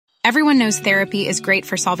Everyone knows therapy is great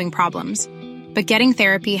for solving problems, but getting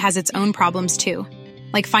therapy has its own problems too,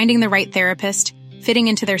 like finding the right therapist, fitting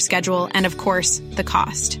into their schedule, and of course, the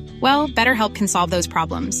cost. Well, BetterHelp can solve those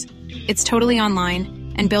problems. It's totally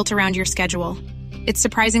online and built around your schedule. It's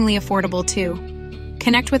surprisingly affordable too.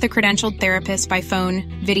 Connect with a credentialed therapist by phone,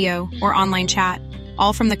 video, or online chat,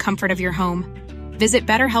 all from the comfort of your home. Visit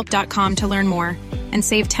BetterHelp.com to learn more and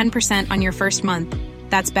save 10% on your first month.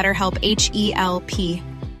 That's BetterHelp, H-E-L-P.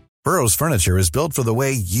 Burrow's furniture is built for the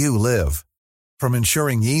way you live. From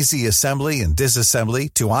ensuring easy assembly and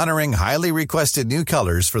disassembly to honoring highly requested new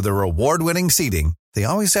colors for their award-winning seating, they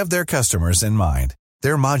always have their customers in mind.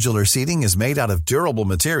 Their modular seating is made out of durable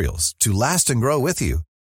materials to last and grow with you.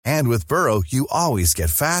 And with Burrow, you always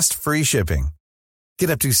get fast, free shipping.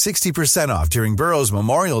 Get up to 60% off during Burrow's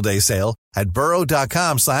Memorial Day sale at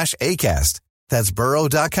burrow.com/ACAST. That's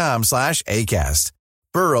burrow.com/ACAST.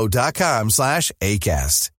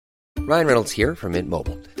 burrow.com/ACAST. Ryan Reynolds here from Mint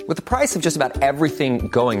Mobile. With the price of just about everything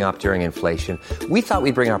going up during inflation, we thought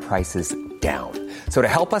we'd bring our prices down. So to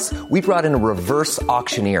help us, we brought in a reverse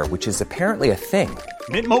auctioneer, which is apparently a thing.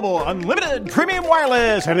 Mint Mobile Unlimited Premium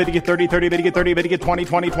Wireless. How to get 30, 30, how to get 30, how to get 20,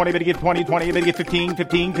 20, 20, how to get 20, 20, how to get 15,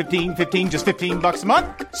 15, 15, 15, just $15 a month?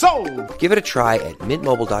 Sold! Give it a try at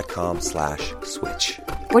mintmobile.com/switch.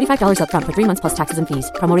 $45 up front for 3 months plus taxes and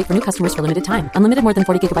fees. Promo rate for new customers for limited time. Unlimited more than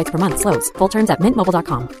 40 gigabytes per month. Slows full terms at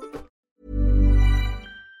mintmobile.com.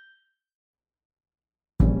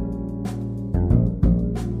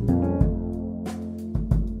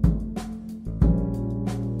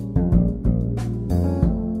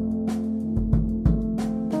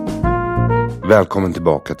 Välkommen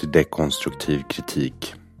tillbaka till Dekonstruktiv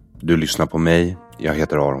kritik. Du lyssnar på mig, jag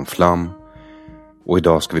heter Aron Flam. Och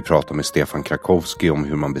idag ska vi prata med Stefan Krakowski om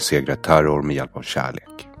hur man besegrar terror med hjälp av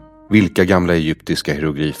kärlek. Vilka gamla egyptiska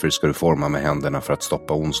hieroglyfer ska du forma med händerna för att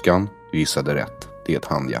stoppa ondskan? Du gissade rätt, det är ett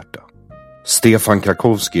handhjärta. Stefan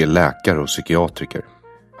Krakowski är läkare och psykiatriker.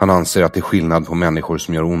 Han anser att det är skillnad på människor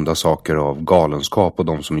som gör onda saker av galenskap och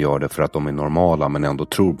de som gör det för att de är normala men ändå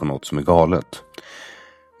tror på något som är galet.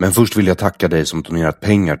 Men först vill jag tacka dig som donerat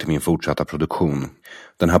pengar till min fortsatta produktion.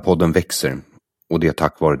 Den här podden växer och det är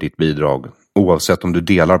tack vare ditt bidrag. Oavsett om du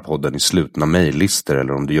delar podden i slutna mejllistor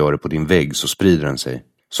eller om du gör det på din vägg så sprider den sig.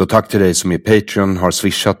 Så tack till dig som är Patreon, har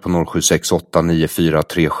swishat på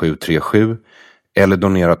 0768943737 eller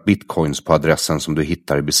donerat bitcoins på adressen som du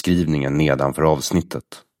hittar i beskrivningen nedanför avsnittet.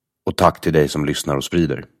 Och tack till dig som lyssnar och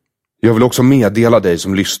sprider. Jag vill också meddela dig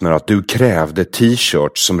som lyssnar att du krävde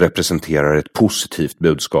t-shirts som representerar ett positivt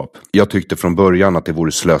budskap. Jag tyckte från början att det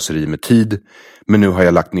vore slöseri med tid, men nu har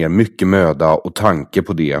jag lagt ner mycket möda och tanke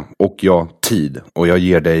på det och tid. Och jag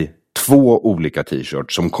ger dig 2 olika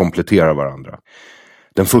t-shirts som kompletterar varandra.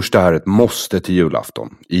 Den första är ett måste till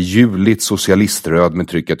julafton. I juligt socialiströd med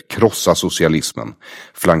trycket krossa socialismen.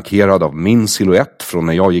 Flankerad av min silhuett från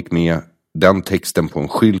när jag gick med den texten på en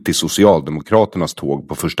skylt i Socialdemokraternas tåg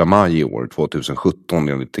på 1 maj i år 2017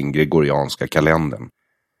 enligt den gregorianska kalendern.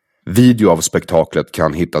 Video av spektaklet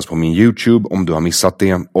kan hittas på min YouTube om du har missat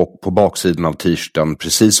det, och på baksidan av t-shirten,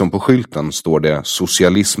 precis som på skylten, står det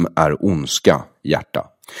socialism är ondska, hjärta.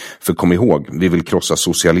 För kom ihåg, vi vill krossa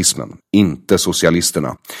socialismen, inte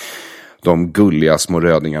socialisterna. De gulliga små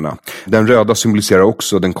rödingarna. Den röda symboliserar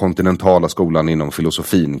också den kontinentala skolan inom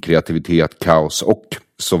filosofin, kreativitet, kaos och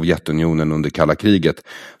Sovjetunionen under kalla kriget,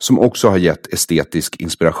 som också har gett estetisk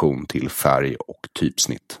inspiration till färg och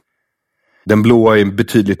typsnitt. Den blåa är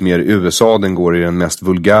betydligt mer USA, den går i den mest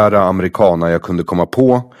vulgära americana jag kunde komma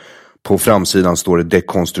på. På framsidan står det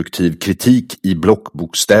dekonstruktiv kritik i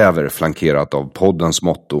blockbokstäver, flankerat av poddens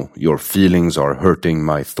motto Your feelings are hurting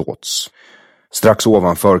my thoughts. Strax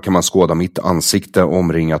ovanför kan man skåda mitt ansikte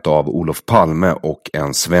omringat av Olof Palme och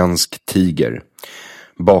en svensk tiger.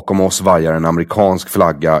 Bakom oss vajar en amerikansk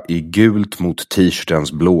flagga i gult mot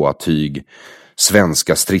t-shirtens blåa tyg.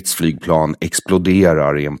 Svenska stridsflygplan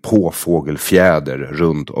exploderar i en påfågelfjäder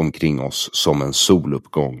runt omkring oss som en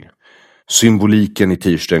soluppgång. Symboliken i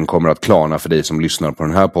t-shirten kommer att klarna för dig som lyssnar på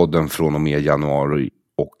den här podden från och med januari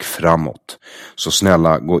och framåt. Så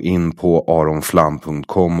snälla, gå in på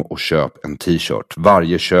aronflam.com och köp en t-shirt.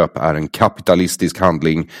 Varje köp är en kapitalistisk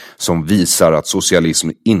handling som visar att socialism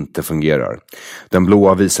inte fungerar. Den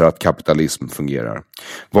blåa visar att kapitalism fungerar.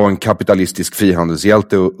 Var en kapitalistisk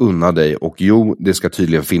frihandelshjälte och unna dig, och jo, det ska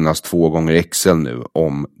tydligen finnas 2 gånger XL nu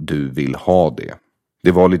om du vill ha det.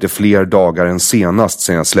 Det var lite fler dagar än senast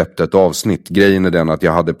sen jag släppte ett avsnitt. Grejen är den att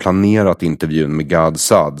jag hade planerat intervjun med Gad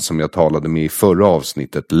Saad som jag talade med i förra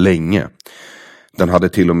avsnittet länge. Den hade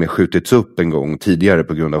till och med skjutits upp en gång tidigare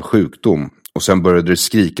på grund av sjukdom. Och sen började det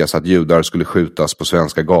skrikas att judar skulle skjutas på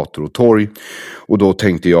svenska gator och torg. Och då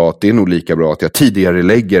tänkte jag att det är nog lika bra att jag tidigare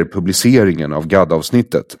lägger publiceringen av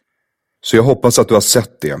Gad-avsnittet. Så jag hoppas att du har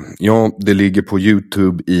sett det. Ja, det ligger på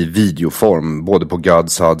YouTube i videoform. Både på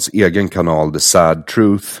Gadsads egen kanal The Sad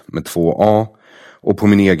Truth med 2A. Och på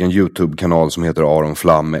min egen YouTube-kanal som heter Aron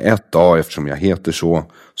Flam med 1A eftersom jag heter så.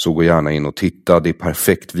 Så gå gärna in och titta. Det är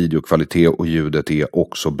perfekt videokvalitet och ljudet är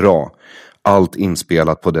också bra. Allt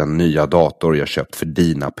inspelat på den nya dator jag köpt för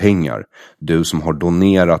dina pengar. Du som har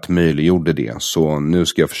donerat möjliggjorde det. Så nu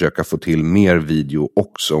ska jag försöka få till mer video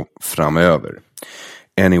också framöver.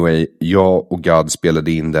 Anyway, jag och Gad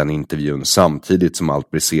spelade in den intervjun samtidigt som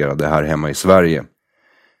allt briserade här hemma i Sverige.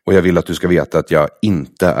 Och jag vill att du ska veta att jag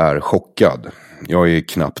inte är chockad. Jag är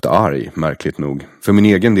knappt arg, märkligt nog. För min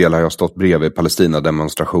egen del har jag stått bredvid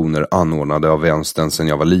Palestina-demonstrationer anordnade av vänstern sedan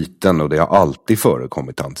jag var liten och det har alltid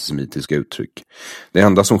förekommit antisemitiska uttryck. Det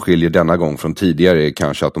enda som skiljer denna gång från tidigare är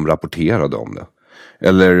kanske att de rapporterade om det.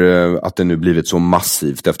 Eller att det nu blivit så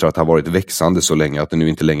massivt efter att ha varit växande så länge att det nu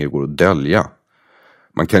inte längre går att dölja.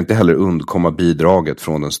 Man kan inte heller undkomma bidraget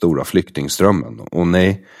från den stora flyktingströmmen. Och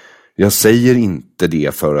nej, jag säger inte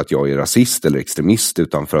det för att jag är rasist eller extremist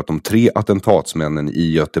utan för att de 3 attentatsmännen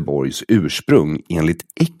i Göteborgs ursprung enligt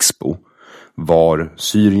Expo var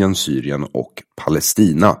Syrien och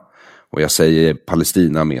Palestina. Och jag säger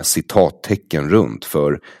Palestina med citattecken runt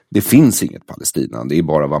för det finns inget Palestina. Det är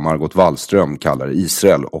bara vad Margot Wallström kallar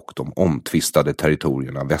Israel och de omtvistade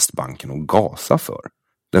territorierna Västbanken och Gaza för.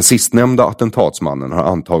 Den sistnämnda attentatsmannen har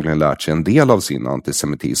antagligen lärt sig en del av sin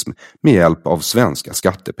antisemitism med hjälp av svenska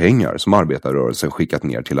skattepengar som arbetarrörelsen skickat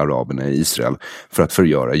ner till araberna i Israel för att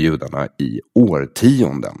förgöra judarna i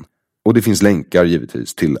årtionden. Och det finns länkar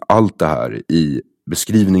givetvis till allt det här i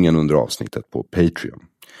beskrivningen under avsnittet på Patreon.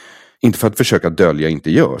 Inte för att försöka dölja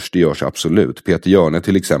inte görs, det görs absolut. Peter Hjörne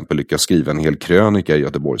till exempel lyckas skriva en hel krönika i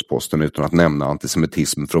Göteborgs-Posten utan att nämna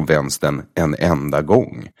antisemitism från vänstern en enda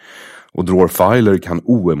gång. Och Dror Feiler kan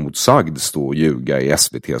oemotsagd stå och ljuga i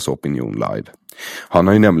SVT:s Opinion Live. Han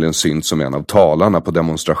har ju nämligen synts som en av talarna på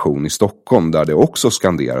demonstration i Stockholm där det också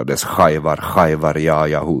skanderades Chayvar ya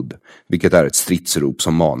Yahud, vilket är ett stridsrop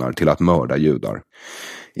som manar till att mörda judar.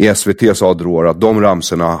 I SVT sa Dror att de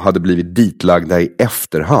ramsorna hade blivit ditlagda i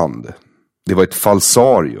efterhand. Det var ett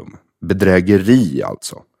falsarium, bedrägeri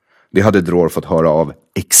alltså. Det hade Dror fått höra av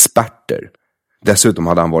experter. Dessutom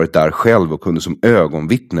hade han varit där själv och kunde som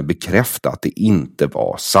ögonvittne bekräfta att det inte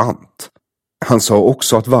var sant. Han sa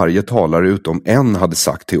också att varje talare utom en hade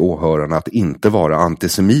sagt till åhörarna att inte vara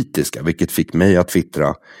antisemitiska, vilket fick mig att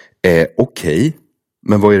twittra, okej.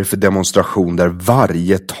 Men vad är det för demonstration där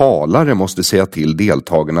varje talare måste säga till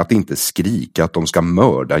deltagarna att inte skrika att de ska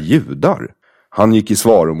mörda judar? Han gick i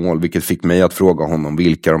svaromål, vilket fick mig att fråga honom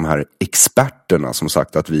vilka de här experterna som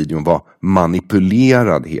sagt att videon var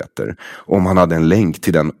manipulerad heter. Om han hade en länk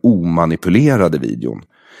till den omanipulerade videon.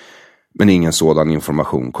 Men ingen sådan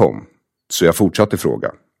information kom. Så jag fortsatte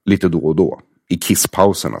fråga, lite då och då, i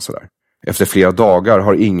kisspauserna sådär. Efter flera dagar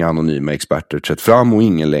har inga anonyma experter trätt fram och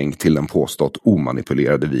ingen länk till den påstått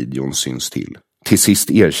omanipulerade videon syns till. Till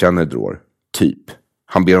sist erkänner Dror, typ.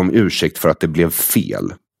 Han ber om ursäkt för att det blev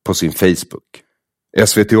fel på sin Facebook.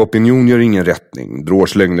 SVT Opinion gör ingen rättning.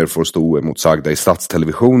 Drors lögner får stå oemotsagda i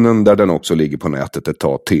statstelevisionen där den också ligger på nätet ett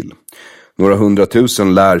tag till. Några 100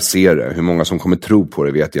 000 lär se det. Hur många som kommer tro på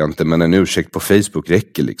det vet jag inte, men en ursäkt på Facebook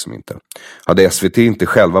räcker liksom inte. Hade SVT inte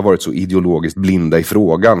själva varit så ideologiskt blinda i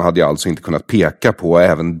frågan hade jag alltså inte kunnat peka på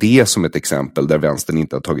även det som ett exempel där vänstern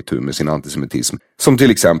inte har tagit tur med sin antisemitism. Som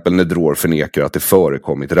till exempel när Dror förnekar att det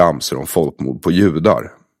förekommit ramsor om folkmord på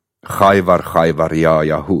judar. Chayvar ya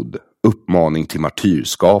Yahud. Uppmaning till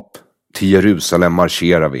martyrskap. Till Jerusalem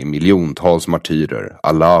marscherar vi, miljontals martyrer.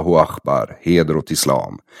 Allahu Akbar, heder åt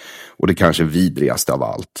islam. Och det kanske vidrigaste av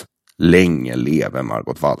allt. Länge leve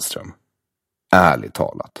Margot Wallström. Ärligt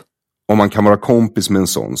talat. Om man kan vara kompis med en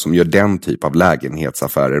sån som gör den typ av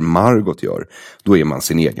lägenhetsaffärer Margot gör, då är man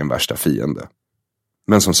sin egen värsta fiende.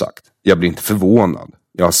 Men som sagt, jag blir inte förvånad.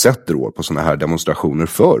 Jag har sett Dror på såna här demonstrationer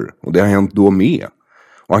förr, och det har hänt då med.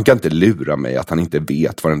 Och han kan inte lura mig att han inte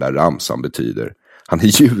vet vad den där ramsan betyder. Han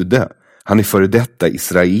är jude. Han är före detta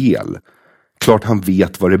Israel. Klart han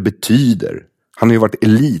vet vad det betyder. Han har ju varit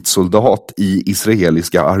elitsoldat i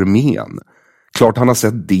israeliska armén. Klart han har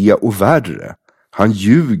sett det och värre. Han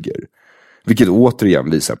ljuger. Vilket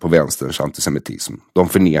återigen visar på vänsterns antisemitism. De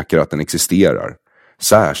förnekar att den existerar.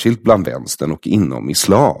 Särskilt bland vänstern och inom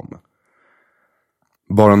islam.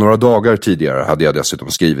 Bara några dagar tidigare hade jag dessutom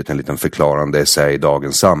skrivit en liten förklarande essä i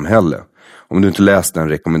Dagens Samhälle. Om du inte läst den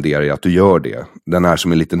rekommenderar jag att du gör det. Den är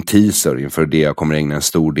som en liten teaser inför det jag kommer ägna en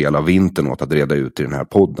stor del av vintern åt att reda ut i den här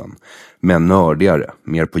podden. Men nördigare,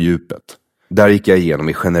 mer på djupet. Där gick jag igenom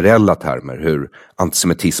i generella termer hur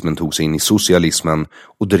antisemitismen tog sig in i socialismen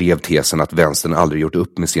och drev tesen att vänstern aldrig gjort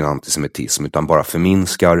upp med sin antisemitism utan bara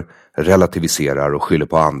förminskar, relativiserar och skyller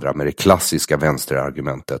på andra med det klassiska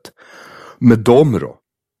vänsterargumentet. Med dem då?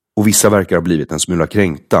 Och vissa verkar ha blivit en smula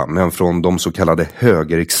kränkta, men från de så kallade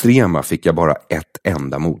högerextrema fick jag bara ett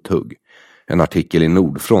enda mothugg. En artikel i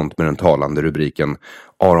Nordfront med den talande rubriken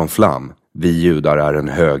Aron Flam, vi judar är en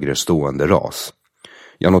högre stående ras.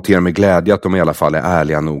 Jag noterar med glädje att de i alla fall är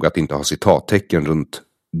ärliga nog att inte ha citattecken runt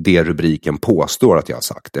det rubriken påstår att jag har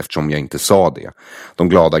sagt, eftersom jag inte sa det. De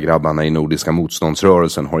glada grabbarna i Nordiska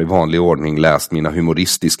motståndsrörelsen har i vanlig ordning läst mina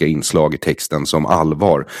humoristiska inslag i texten som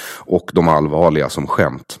allvar och de allvarliga som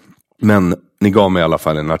skämt. Men ni gav mig i alla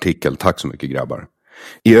fall en artikel, tack så mycket grabbar.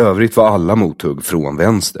 I övrigt var alla mothugg från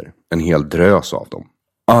vänster, en hel drös av dem.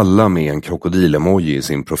 Alla med en krokodilemoji i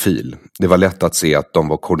sin profil. Det var lätt att se att de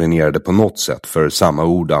var koordinerade på något sätt, för samma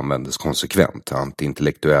ord användes konsekvent.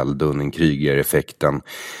 Antiintellektuell, Dunning-Kruger-effekten.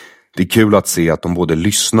 Det är kul att se att de både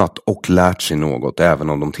lyssnat och lärt sig något, även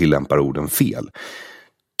om de tillämpar orden fel.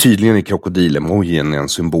 Tydligen är krokodilemojin en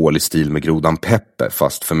symbol i stil med grodan Peppe,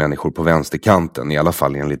 fast för människor på vänsterkanten, i alla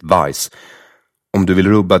fall enligt Vice. Om du vill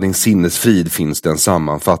rubba din sinnesfrid finns det en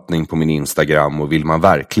sammanfattning på min Instagram, och vill man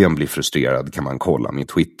verkligen bli frustrerad kan man kolla min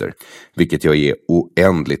Twitter. Vilket jag är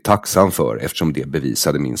oändligt tacksam för, eftersom det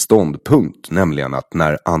bevisade min ståndpunkt, nämligen att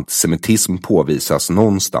när antisemitism påvisas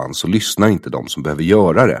någonstans så lyssnar inte de som behöver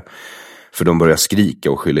göra det. För de börjar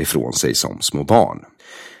skrika och skylla ifrån sig som små barn.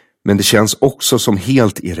 Men det känns också som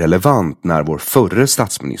helt irrelevant när vår förre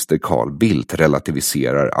statsminister Carl Bildt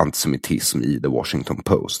relativiserar antisemitism i The Washington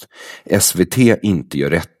Post. SVT inte gör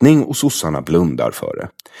rättning och sossarna blundar för det.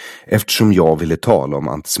 Eftersom jag ville tala om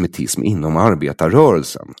antisemitism inom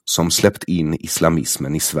arbetarrörelsen som släppt in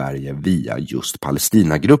islamismen i Sverige via just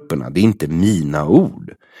Palestinagrupperna. Det är inte mina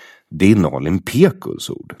ord. Det är Nalin Pekuls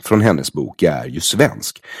ord från hennes bok Jag är ju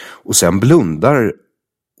svensk. Och sen blundar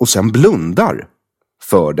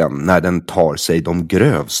för den när den tar sig de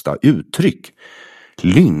grövsta uttryck.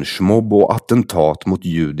 Lynchmobb och attentat mot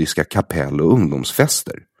judiska kapell och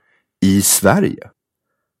ungdomsfester. I Sverige.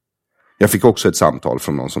 Jag fick också ett samtal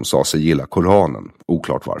från någon som sa sig gilla Koranen.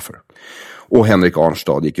 Oklart varför. Och Henrik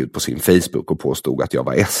Arnstad gick ut på sin Facebook och påstod att jag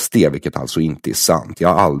var SD, vilket alltså inte är sant. Jag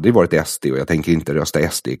har aldrig varit SD och jag tänker inte rösta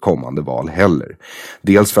SD i kommande val heller.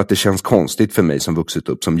 Dels för att det känns konstigt för mig som vuxit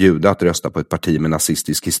upp som jude att rösta på ett parti med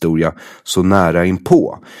nazistisk historia så nära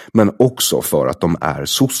inpå. Men också för att de är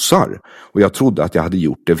sossar. Och jag trodde att jag hade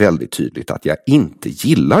gjort det väldigt tydligt att jag inte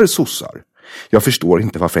gillar sossar. Jag förstår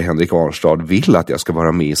inte varför Henrik Arnstad vill att jag ska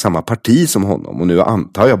vara med i samma parti som honom, och nu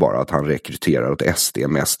antar jag bara att han rekryterar åt SD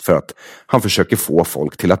mest för att han försöker få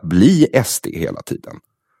folk till att bli SD hela tiden.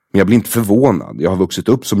 Men jag blir inte förvånad, jag har vuxit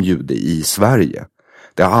upp som jude i Sverige.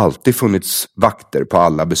 Det har alltid funnits vakter på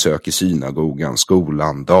alla besök i synagogan,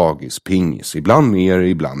 skolan, dagis, pingis, ibland mer,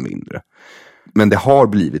 ibland mindre. Men det har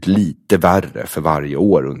blivit lite värre för varje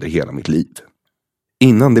år under hela mitt liv.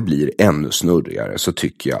 Innan det blir ännu snurrigare så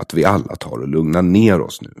tycker jag att vi alla tar och lugnar ner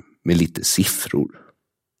oss nu med lite siffror.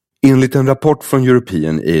 Enligt en rapport från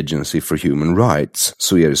European Agency for Human Rights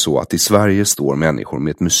så är det så att i Sverige står människor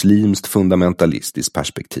med ett muslimskt fundamentalistiskt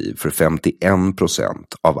perspektiv för 51%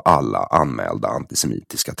 av alla anmälda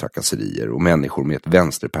antisemitiska trakasserier och människor med ett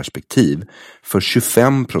vänsterperspektiv för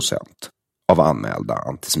 25% av anmälda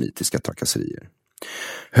antisemitiska trakasserier.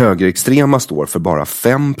 Högerextrema står för bara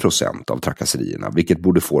 5% av trakasserierna, vilket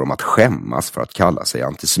borde få dem att skämmas för att kalla sig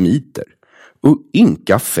antisemiter. Och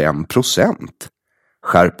inka 5%.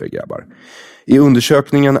 Skärper grabbar. I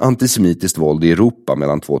undersökningen Antisemitiskt våld i Europa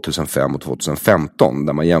mellan 2005 och 2015,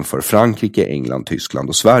 där man jämför Frankrike, England, Tyskland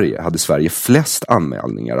och Sverige, hade Sverige flest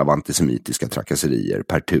anmälningar av antisemitiska trakasserier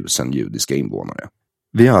per 1000 judiska invånare.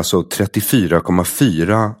 Vi har alltså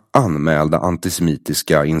 34,4 anmälda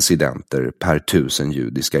antisemitiska incidenter per 1000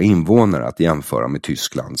 judiska invånare att jämföra med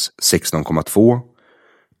Tysklands 16,2,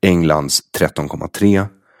 Englands 13,3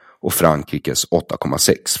 och Frankrikes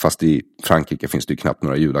 8,6. Fast i Frankrike finns det ju knappt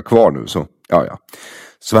några judar kvar nu, så ja.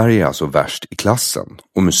 Sverige är alltså värst i klassen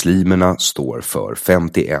och muslimerna står för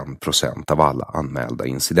 51% av alla anmälda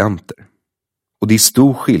incidenter. Och det är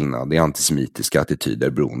stor skillnad i antisemitiska attityder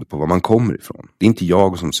beroende på var man kommer ifrån. Det är inte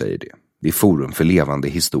jag som säger det. Det är Forum för levande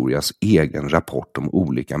historias egen rapport om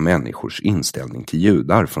olika människors inställning till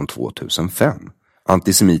judar från 2005.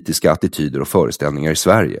 Antisemitiska attityder och föreställningar i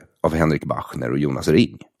Sverige av Henrik Bachner och Jonas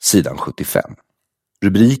Ring, sidan 75.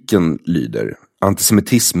 Rubriken lyder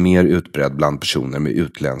Antisemitism mer utbredd bland personer med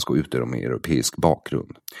utländsk och utomeuropeisk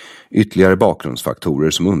bakgrund. Ytterligare bakgrundsfaktorer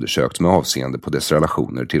som undersökts med avseende på dess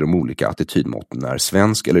relationer till de olika attitydmåtten är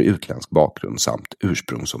svensk eller utländsk bakgrund samt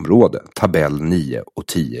ursprungsområde, tabell 9 och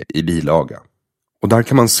 10 i bilaga. Och där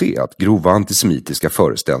kan man se att grova antisemitiska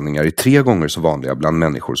föreställningar är 3 gånger så vanliga bland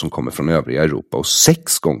människor som kommer från övriga Europa och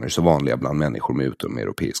 6 gånger så vanliga bland människor med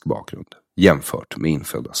utomeuropeisk bakgrund, jämfört med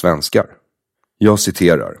infödda svenskar. Jag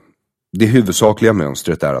citerar. Det huvudsakliga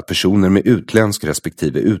mönstret är att personer med utländsk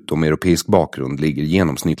respektive utomeuropeisk bakgrund ligger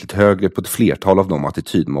genomsnittligt högre på ett flertal av de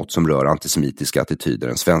attitydmått som rör antisemitiska attityder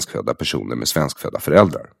än svenskfödda personer med svenskfödda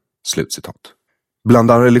föräldrar. Slutcitat.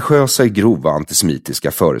 Bland arreligiösa är grova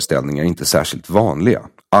antisemitiska föreställningar inte särskilt vanliga.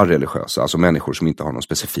 Arreligiösa, alltså människor som inte har någon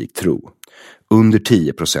specifik tro. Under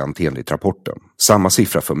 10% enligt rapporten. Samma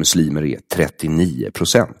siffra för muslimer är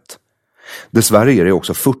 39%. Dessvärre är det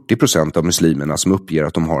också 40% av muslimerna som uppger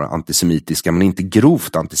att de har antisemitiska men inte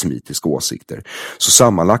grovt antisemitiska åsikter. Så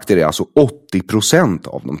sammanlagt är det alltså 80%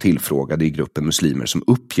 av de tillfrågade i gruppen muslimer som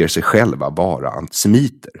uppger sig själva vara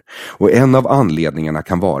antisemiter. Och en av anledningarna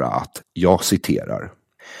kan vara att, jag citerar,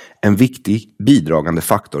 en viktig bidragande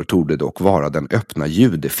faktor torde dock vara den öppna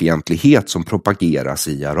judefientlighet som propageras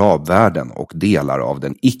i arabvärlden och delar av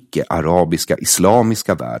den icke-arabiska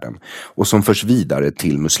islamiska världen och som förs vidare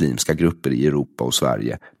till muslimska grupper i Europa och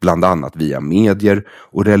Sverige, bland annat via medier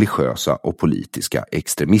och religiösa och politiska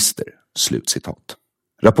extremister. Slutcitat.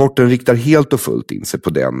 Rapporten riktar helt och fullt in sig på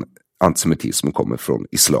den antisemitism kommer från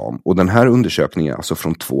islam. Och den här undersökningen är alltså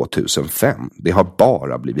från 2005. Det har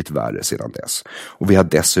bara blivit värre sedan dess. Och vi har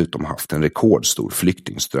dessutom haft en rekordstor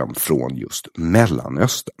flyktingström från just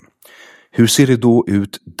Mellanöstern. Hur ser det då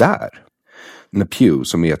ut där? När Pew,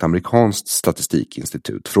 som är ett amerikanskt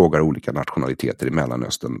statistikinstitut, frågar olika nationaliteter i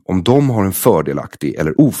Mellanöstern om de har en fördelaktig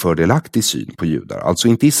eller ofördelaktig syn på judar, alltså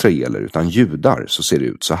inte israeler utan judar, så ser det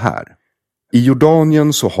ut så här. I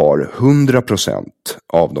Jordanien så har 100%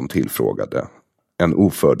 av de tillfrågade en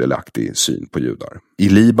ofördelaktig syn på judar. I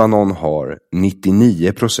Libanon har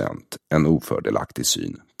 99% en ofördelaktig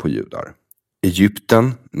syn på judar.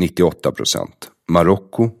 Egypten 98%,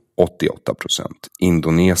 Marocko 88%,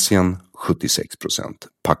 Indonesien 76%,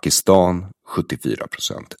 Pakistan 74%,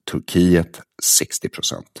 Turkiet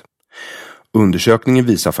 60%. Undersökningen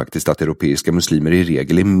visar faktiskt att europeiska muslimer i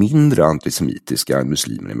regel är mindre antisemitiska än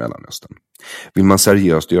muslimer i Mellanöstern. Vill man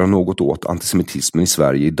seriöst göra något åt antisemitismen i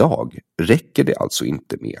Sverige idag räcker det alltså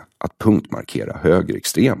inte med att punktmarkera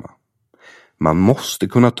högerextrema. Man måste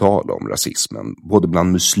kunna tala om rasismen både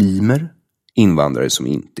bland muslimer, invandrare som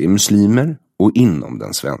inte är muslimer och inom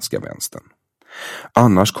den svenska vänstern.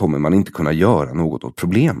 Annars kommer man inte kunna göra något åt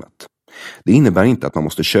problemet. Det innebär inte att man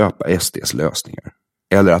måste köpa SDs lösningar.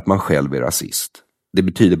 Eller att man själv är rasist. Det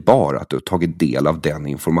betyder bara att du har tagit del av den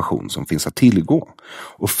information som finns att tillgå.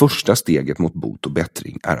 Och första steget mot bot och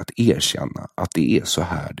bättring är att erkänna att det är så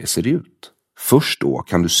här det ser ut. Först då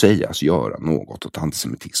kan du sägas göra något åt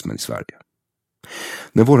antisemitismen i Sverige.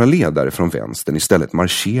 När våra ledare från vänstern istället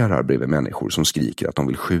marscherar bredvid människor som skriker att de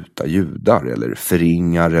vill skjuta judar eller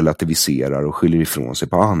förringar, relativiserar och skyller ifrån sig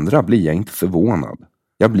på andra blir jag inte förvånad.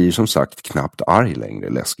 Jag blir som sagt knappt arg längre,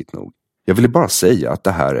 läskigt nog. Jag ville bara säga att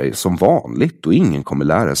det här är som vanligt och ingen kommer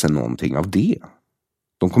lära sig någonting av det.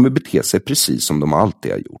 De kommer bete sig precis som de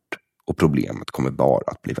alltid har gjort och problemet kommer bara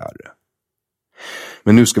att bli värre.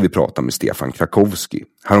 Men nu ska vi prata med Stefan Krakowski.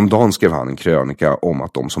 Häromdagen skrev han en krönika om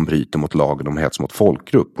att de som bryter mot lagen om hets mot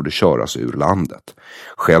folkgrupp borde köras ur landet.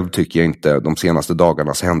 Själv tycker jag inte de senaste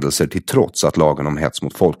dagarnas händelser till trots att lagen om hets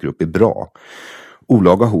mot folkgrupp är bra.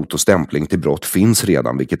 Olaga hot och stämpling till brott finns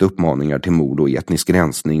redan, vilket uppmaningar till mord och etnisk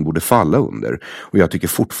rensning borde falla under. Och jag tycker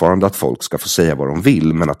fortfarande att folk ska få säga vad de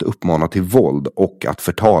vill, men att uppmana till våld och att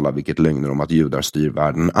förtala, vilket lögner om att judar styr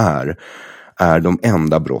världen är de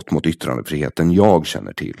enda brott mot yttrandefriheten jag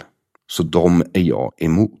känner till. Så de är jag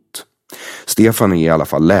emot. Stefan är i alla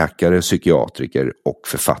fall läkare, psykiatriker och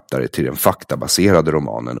författare till den faktabaserade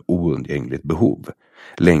romanen Oundgängligt behov.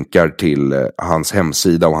 Länkar till hans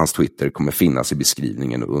hemsida och hans Twitter kommer finnas i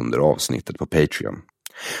beskrivningen under avsnittet på Patreon.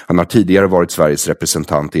 Han har tidigare varit Sveriges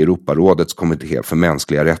representant i Europarådets kommitté för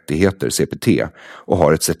mänskliga rättigheter, CPT, och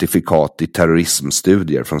har ett certifikat i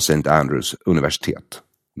terrorismstudier från St. Andrews universitet.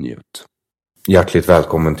 Njut. Hjärtligt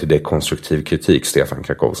välkommen till DEKONSTRUKTIV KRITIK, Stefan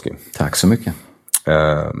Krakowski. Tack så mycket.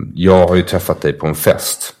 Jag har ju träffat dig på en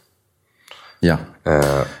fest. Ja.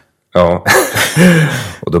 Ja,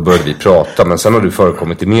 och då började vi prata, men sen har du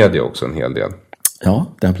förekommit i media också en hel del.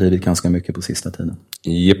 Ja, det har blivit ganska mycket på sista tiden.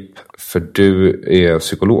 Japp, för du är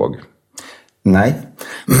psykolog. Nej,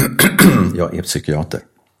 jag är psykiater.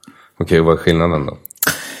 Okej, vad är skillnaden då?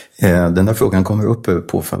 Den där frågan kommer upp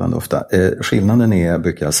påfallande ofta. Skillnaden är,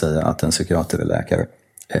 brukar jag säga, att en psykiater är läkare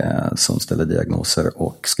som ställer diagnoser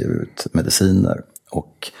och skriver ut mediciner.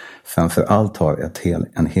 Och framförallt har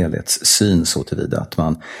en helhetssyn så tillvida att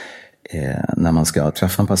man, när man ska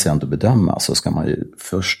träffa en patient och bedöma, så ska man ju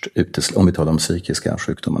först om vi talar om psykiska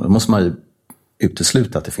sjukdomar, då måste man ju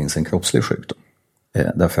utesluta att det finns en kroppslig sjukdom.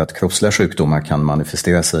 Därför att kroppsliga sjukdomar kan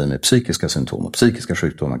manifestera sig med psykiska symptom och psykiska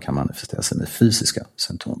sjukdomar kan manifestera sig med fysiska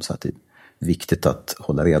symptom. Så att det är viktigt att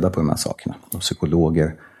hålla reda på de här sakerna. Och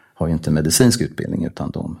psykologer har ju inte medicinsk utbildning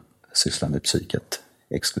utan de sysslar med psyket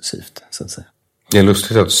exklusivt, så att säga. Det är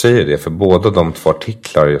lustigt att du säger det, för båda de 2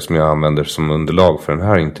 artiklar som jag använder som underlag för den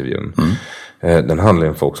här intervjun, den handlar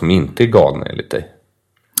om folk som inte är galna enligt dig.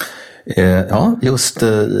 Ja, just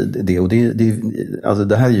det. Och alltså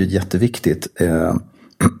det här är ju jätteviktigt.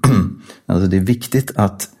 Alltså det är viktigt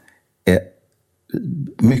att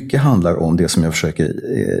mycket handlar om det som jag försöker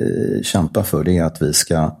kämpa för. Det är att vi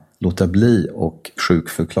ska låta bli och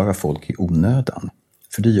sjukförklara folk i onödan.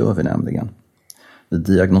 För det gör vi nämligen. Vi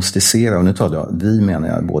diagnostiserar, och nu talar jag, vi menar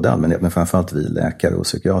jag både allmänhet men framförallt vi läkare och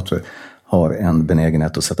psykiatrer har en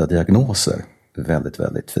benägenhet att sätta diagnoser väldigt,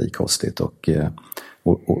 väldigt frikostigt och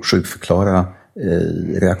sjukförklara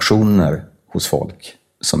reaktioner hos folk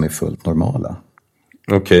som är fullt normala.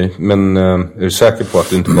 Okej, men är du säker på att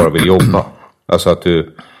du inte bara vill jobba? Alltså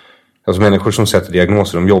människor som sätter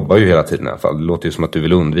diagnoser, de jobbar ju hela tiden i alla fall. Det låter ju som att du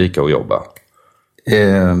vill undvika att jobba.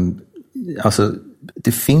 Alltså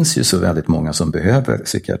det finns ju så väldigt många som behöver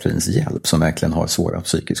psykiatrins hjälp som verkligen har svåra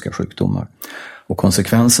psykiska sjukdomar. Och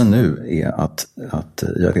konsekvensen nu är att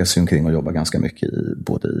jag reser omkring och jobbar ganska mycket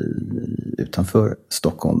utanför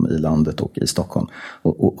Stockholm, i landet och i Stockholm.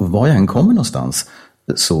 Och var jag än kommer någonstans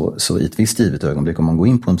så i ett visst givet ögonblick, om man går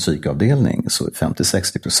in på en psykavdelning, så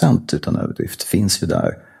 50-60% utan överdrift finns ju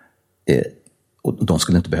där. Och de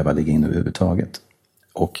skulle inte behöva ligga in överhuvudtaget.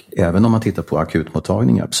 Och även om man tittar på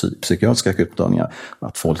akutmottagningar, psykiatriska akutmottagningar,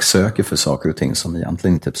 att folk söker för saker och ting som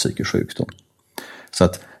egentligen inte är psykisk sjukdom. Så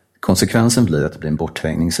att konsekvensen blir att det blir en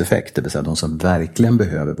bortträngningseffekt, det vill säga de som verkligen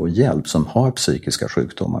behöver vår hjälp, som har psykiska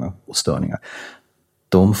sjukdomar och störningar,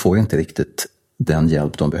 de får inte riktigt den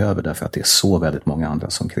hjälp de behöver därför att det är så väldigt många andra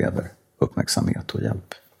som kräver uppmärksamhet och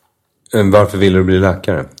hjälp. Varför ville du bli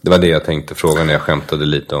läkare? Det var det jag tänkte fråga när jag skämtade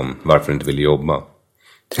lite om varför du inte ville jobba.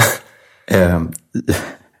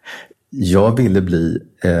 Jag ville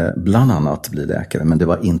bland annat bli läkare, men det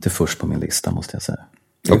var inte först på min lista, måste jag säga.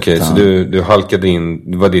 Okej, så du halkade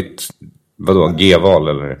in, det var ditt, vadå, G-val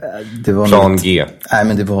eller? Det var plan G? Nej,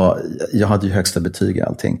 men jag hade ju högsta betyg i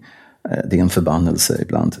allting. Det är en förbannelse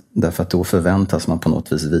ibland, därför att då förväntas man på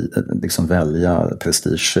något vis liksom välja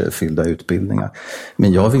prestigefyllda utbildningar.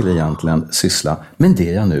 Men jag ville egentligen men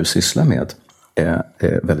det jag nu sysslar med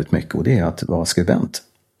väldigt mycket, och det är att vara skribent.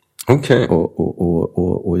 Okay.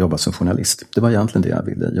 Och jobba som journalist. Det var egentligen det jag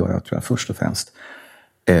ville göra, tror jag, först och främst.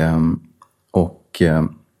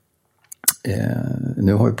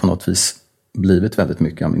 Nu har det på något vis blivit väldigt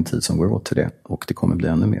mycket av min tid som går åt till det. Och det kommer bli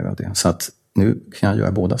ännu mer av det. Så att nu kan jag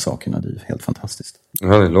göra båda sakerna. Det är helt fantastiskt.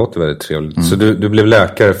 Ja, det låter väldigt trevligt. Så du blev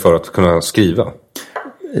läkare för att kunna skriva?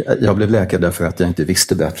 Jag blev läkare därför att jag inte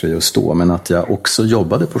visste bättre just då. Men att jag också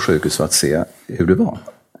jobbade på sjukhus för att se hur det var.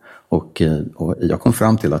 Och jag kom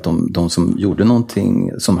fram till att de som gjorde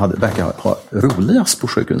någonting som verkar ha roligast på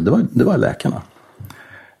sjukhuset, det var läkarna.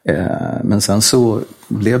 Men sen så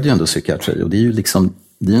blev det ju ändå psykiatri, och det är ju liksom,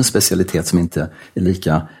 det är en specialitet som inte är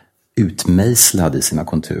lika utmejslad i sina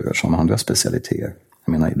konturer som andra specialiteter.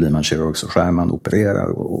 Jag menar, blir man kirurg så skär man, opererar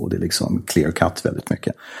och det är liksom clear cut väldigt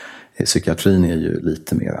mycket. Psykiatrin är ju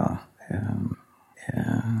lite mera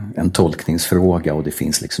en tolkningsfråga, och det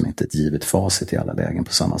finns liksom inte ett givet facit i alla lägen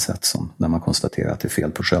på samma sätt som när man konstaterar att det är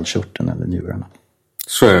fel på sköldkörteln eller njurarna.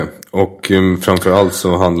 Så är det. Och framförallt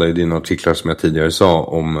så handlar ju dina artiklar, som jag tidigare sa,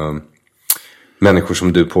 om människor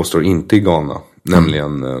som du påstår inte är galna.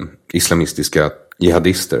 Nämligen islamistiska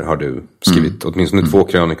jihadister har du skrivit åtminstone 2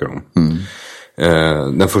 krönikor om.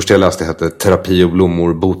 Den första jag läste hette Terapi och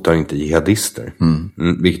blommor botar inte jihadister.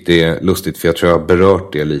 Vilket är lustigt, för jag tror jag har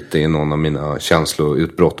berört det lite i någon av mina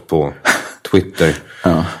känsloutbrott på Twitter.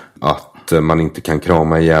 Att man inte kan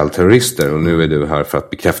krama ihjäl terrorister. Och nu är du här för att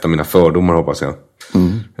bekräfta mina fördomar, hoppas jag.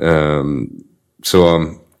 Så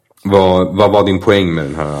vad var din poäng med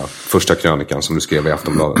den här första krönikan som du skrev i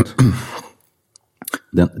Aftonbladet?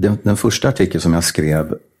 Den första artikeln som jag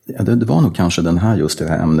skrev, det var nog kanske den här, just det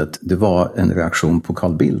här ämnet. Det var en reaktion på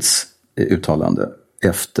Carl Bildts uttalande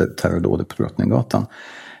efter terrordådet på Drottninggatan.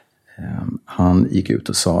 Han gick ut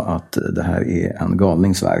och sa att det här är en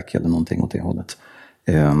galningsverk eller någonting åt det hållet.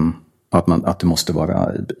 Att det måste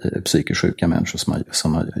vara psykiskt sjuka människor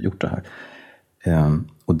som har gjort det här.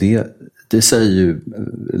 Och det säger ju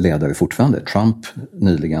ledare fortfarande. Trump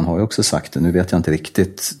nyligen har ju också sagt det. Nu vet jag inte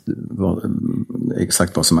riktigt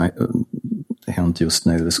exakt vad som har hänt just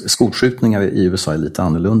när skolskjutningar i USA är lite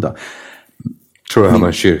annorlunda. Tror jag han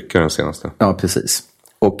har kyrka den senaste. Ja, precis.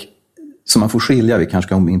 Och så man får skilja, vi kanske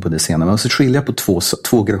ska komma in på det senare, man måste skilja på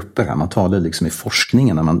två grupper här. Man talar liksom i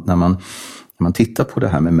forskningen när man tittar på det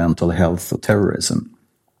här med mental health och terrorism.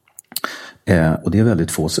 Och det är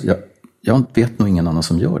väldigt få. Jag vet nog ingen annan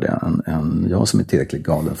som gör det än jag som är tillräckligt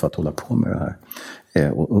galen för att hålla på med det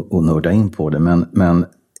här och nörda in på det. Men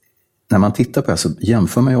när man tittar på det så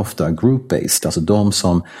jämför man ju ofta group-based, alltså de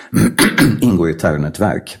som ingår i ett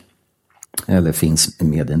terrornätverk eller finns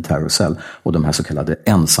med i en terrorcell, och de här så kallade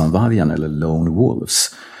ensamvargarna eller lone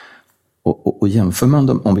wolves. Och jämför man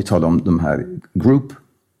dem, om vi talar om de här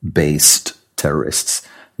group-based terrorists,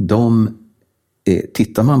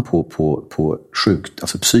 tittar man på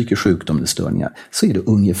alltså psykisk sjukdom eller störningar, så är det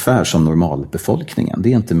ungefär som normalbefolkningen. Det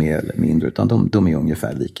är inte mer eller mindre, utan de är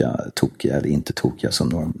ungefär lika tokiga eller inte tokiga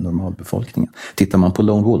som normalbefolkningen. Tittar man på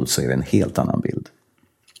lone wolves så är det en helt annan bild.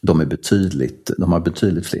 De har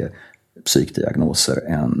betydligt fler psykdiagnoser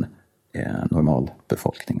än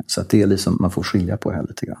normalbefolkningen. Så att det är liksom, man får skilja på det här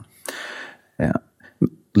lite grann.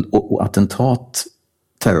 Och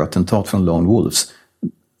terrorattentat från lone wolves,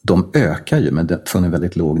 de ökar ju, men från en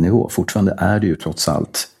väldigt låg nivå. Fortfarande är det ju trots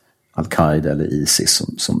allt Al-Qaida eller ISIS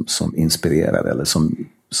som inspirerar eller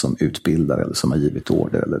som utbildar eller som har givit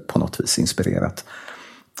order eller på något vis inspirerat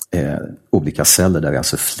olika celler där det är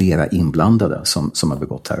alltså flera inblandade som har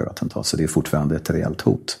begått terrorattentat. Så det är fortfarande ett reellt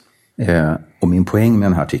hot. Och min poäng med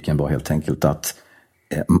den här artikeln var helt enkelt att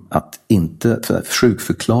inte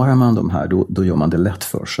sjukförklarar man de här, då gör man det lätt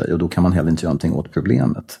för sig, och då kan man heller inte göra någonting åt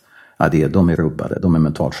problemet. De är rubbade, de är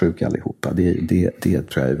mentalt sjuka allihopa. Det tror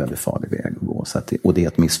jag är en väldigt farlig väg att gå. Och det är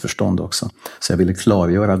ett missförstånd också. Så jag ville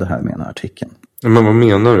klargöra det här med den här artikeln. Men vad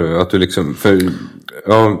menar du? Att du liksom,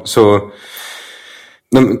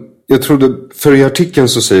 jag trodde, för i artikeln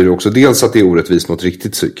så säger du också dels att det är orättvist mot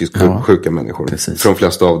riktigt psykiskt sjuka människor. Precis. För de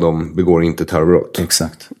flesta av dem begår inte terrorbrott.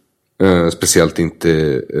 Exakt. Speciellt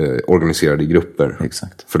inte organiserade i grupper.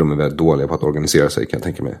 Exakt. För de är väldigt dåliga på att organisera sig, kan jag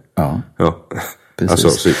tänka mig. Ja. Precis. Alltså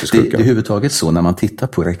psykiskt sjuka. Det är överhuvudtaget så när man tittar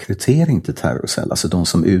på rekrytering till terrorcell, alltså de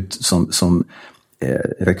som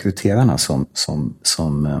rekryterarna som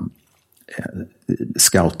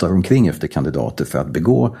scoutar omkring efter kandidater för att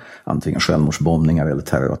begå antingen självmordsbombningar eller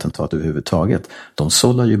terrorattentat överhuvudtaget, de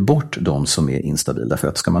sållar ju bort de som är instabila. För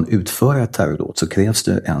att ska man utföra ett terrordåd så krävs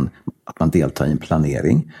det att man deltar i en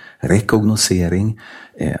planering, rekognosering,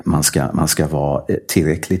 man ska vara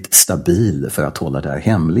tillräckligt stabil för att hålla det här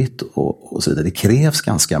hemligt och så vidare. Det krävs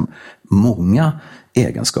ganska många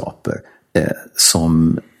egenskaper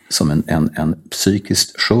som en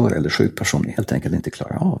psykiskt skör eller sjuk person helt enkelt inte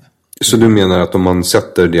klarar av. Så du menar att om man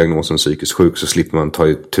sätter diagnosen psykiskt sjuk så slipper man ta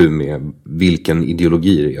itu med vilken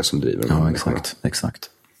ideologi det är som driver den? Ja, exakt.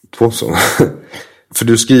 Två så. För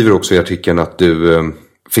du skriver också i artikeln att du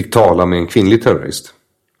fick tala med en kvinnlig terrorist.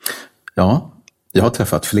 Ja, jag har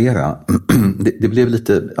träffat flera. Det blev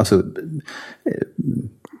lite, alltså,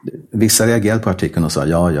 vissa reagerade på artikeln och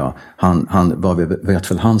sa han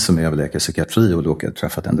vet väl han som är överläkare i psykiatri och då har jag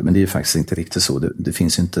träffat ändå, men det är ju faktiskt inte riktigt så. Det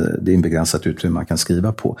finns inte, det är en begränsat utrymme man kan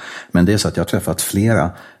skriva på. Men det är så att jag har träffat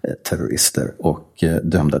flera terrorister och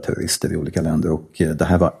dömda terrorister i olika länder, och det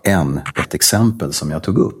här var ett exempel som jag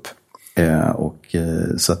tog upp.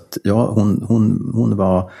 Så att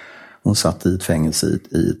hon satt i ett fängelse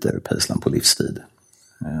i ett europeiskt land på livstid,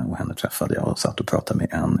 och henne träffade jag och satt och pratade med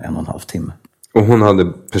en och en halv timme. Och hon hade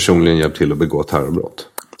personligen hjälpt till att begå terrorbrott?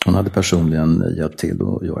 Hon hade personligen hjälpt till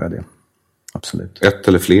att göra det. Absolut. Ett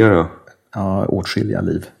eller flera? Ja, åtskilliga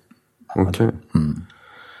liv. Okej. Okay.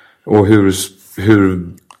 Och hur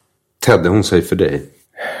tedde hon sig för dig?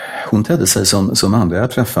 Hon tedde sig som andra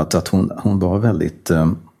jag träffat, att hon var väldigt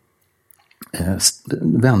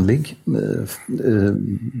vänlig,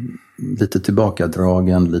 lite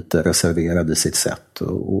tillbakadragen, lite reserverad i sitt sätt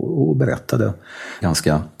och berättade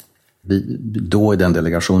ganska. Då i den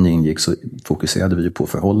delegationen ingick så fokuserade vi på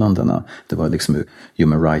förhållandena. Det var liksom ur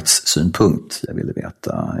human rights synpunkt. Jag ville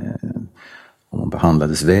veta om hon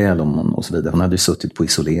behandlades väl och så vidare. Hon hade ju suttit på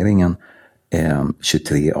isoleringen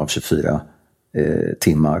 23 av 24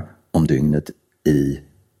 timmar om dygnet i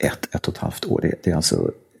 1,5 år. Det är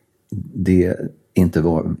alltså, det är inte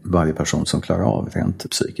varje person som klarar av rent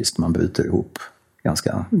psykiskt. Man bryter ihop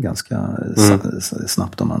ganska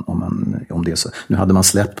snabbt om det så. Nu hade man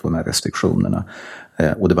släppt på de här restriktionerna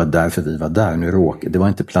och det var därför vi var där. Det var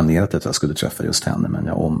inte planerat att jag skulle träffa just henne, men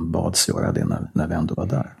jag ombads göra det när vi ändå var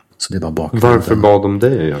där. Så det var bakgrunden. Varför bad de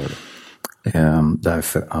dig att göra det?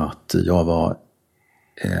 Därför att jag var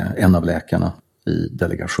en av läkarna i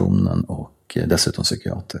delegationen och dessutom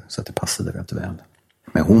psykiater, så att det passade rätt väl.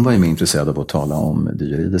 Men hon var ju mer intresserad av att tala om det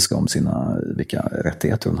juridiska, om vilka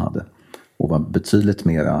rättigheter hon hade. Och var betydligt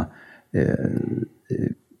mera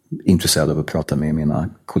intresserad av att prata med mina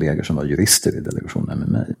kollegor som var jurister i delegationen med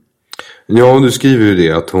mig. Ja, du skriver ju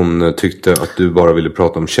det, att hon tyckte att du bara ville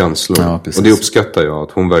prata om känslor. Ja, precis. Och det uppskattar jag,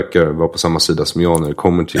 att hon verkar vara på samma sida som jag när det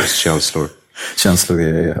kommer till just känslor. Känslor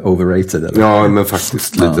är overrated, eller? Ja, men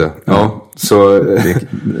faktiskt lite. Ja.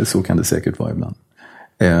 Så kan det säkert vara ibland.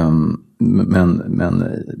 Men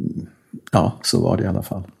ja, så var det i alla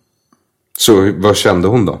fall. Så vad kände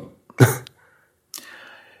hon då?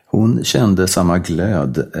 Hon kände samma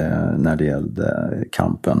glöd när det gällde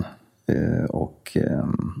kampen och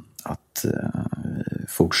att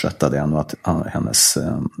fortsätta den, och att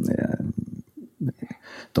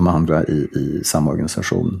de andra i samma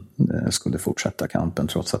organisation skulle fortsätta kampen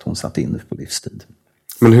trots att hon satt inne på livstid.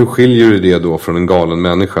 Men hur skiljer du det då från en galen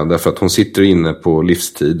människa? Därför att hon sitter inne på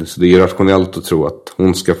livstid, så det är rationellt att tro att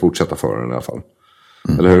hon ska fortsätta föra den i alla fall.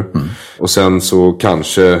 Eller hur? Mm. Och sen så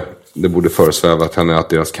kanske det borde föresvävat henne att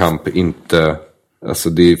deras kamp inte... Alltså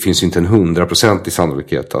det finns inte en 100%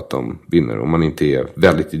 sannolikhet att de vinner om man inte är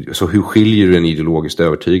väldigt... Så hur skiljer du en ideologiskt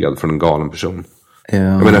övertygad från en galen person?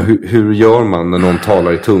 Jag menar, hur gör man när någon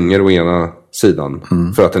talar i tungor å ena sidan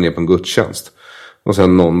för att den är på en gudstjänst? Och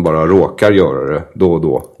sen någon bara råkar göra det då och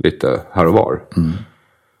då, lite här och var. Mm.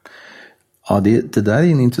 Ja, det där är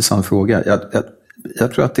en intressant fråga.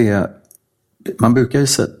 Jag tror att det är... Man brukar ju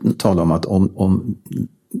tala om att om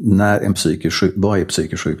när vad är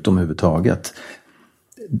psykisk sjukdom överhuvudtaget?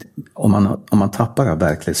 Om man tappar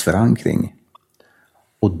verklighetsförankring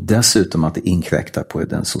och dessutom att det inkräktar på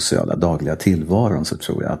den sociala dagliga tillvaron, så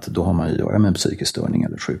tror jag att då har man ju att göra med en psykisk störning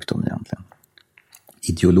eller sjukdom egentligen.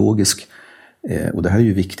 Ideologisk, och det här är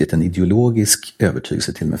ju viktigt, en ideologisk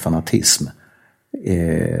övertygelse till med fanatism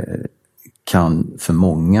kan för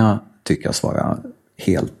många tyckas vara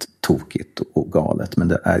helt tokigt och galet, men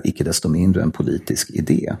det är icke desto mindre en politisk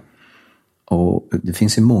idé. Och det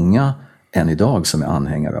finns ju många än idag som är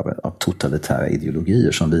anhängare av totalitära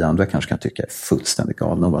ideologier som vi andra kanske kan tycka är fullständigt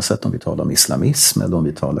galna, oavsett om vi talar om islamism eller om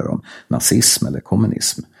vi talar om nazism eller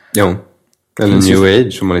kommunism. Ja, eller New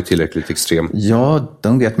Age om man är tillräckligt extrem. Ja,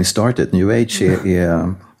 don't get me started. New Age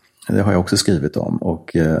är det har jag också skrivit om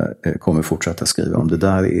och kommer fortsätta skriva om. Det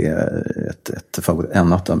där är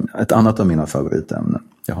ett annat av mina favoritämnen.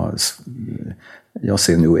 Jag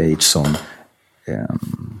ser New Age som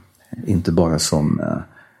inte bara som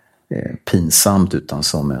pinsamt utan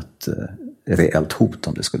som ett reellt hot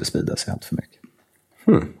om det skulle sprida sig allt för mycket.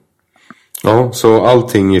 Ja, så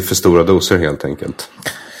allting är för stora doser helt enkelt?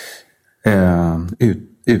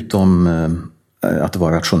 Utom att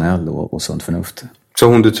vara rationell och sunt förnuft. Så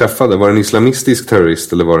hon du träffade, var det en islamistisk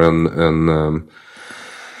terrorist eller var det en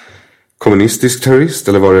kommunistisk terrorist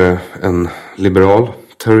eller var det en liberal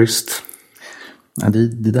terrorist? Ja,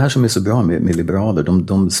 det här som är så bra med liberaler,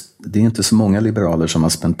 det är inte så många liberaler som har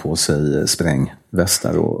spänt på sig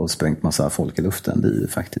sprängvästar och sprängt massa folk i luften. Det är ju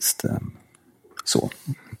faktiskt så.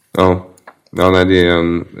 Ja, nej, det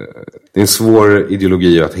är en svår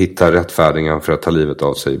ideologi att hitta rättfärdigen för att ta livet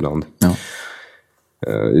av sig ibland. Ja.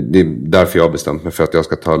 Det är därför jag har bestämt mig för att jag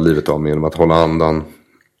ska ta livet av mig genom att hålla andan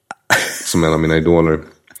som en av mina idoler.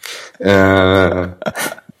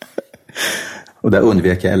 Och där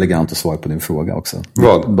undvek jag elegant att svara på din fråga också.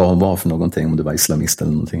 Vad hon var för någonting, om det var islamist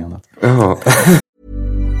eller någonting annat. Jaha.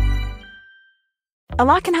 A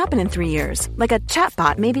lot can happen in 3 years, like a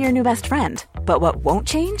chatbot may be your new best friend. But what won't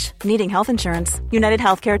change? Needing health insurance. United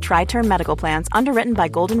Healthcare Tri-Term Medical Plans, underwritten by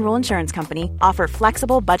Golden Rule Insurance Company, offer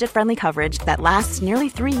flexible, budget-friendly coverage that lasts nearly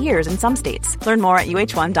 3 years in some states. Learn more at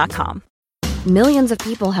uh1.com. Millions of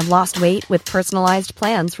people have lost weight with personalized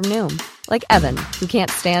plans from Noom. Like Evan, who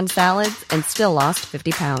can't stand salads and still lost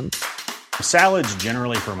 50 pounds. Salads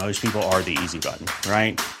generally for most people are the easy button,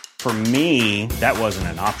 right? For me, that wasn't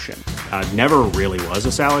an option. I never really was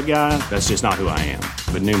a salad guy. That's just not who I am.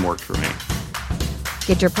 But Noom worked for me.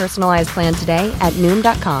 Get your personalized plan today at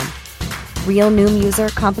Noom.com. Real Noom user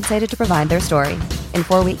compensated to provide their story. In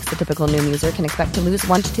 4 weeks, the typical Noom user can expect to lose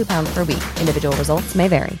 1 to 2 pounds per week. Individual results may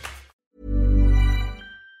vary.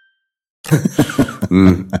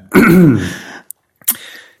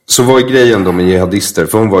 Så vad är grejen då med jihadister?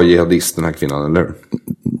 För hon var jihadist, den här kvinnan, eller?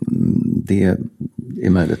 Det är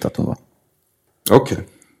möjligt att hon var. Okej.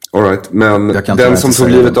 All right. Men den som tog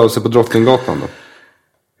livet av sig på Drottninggatan då?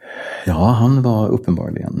 Ja, han var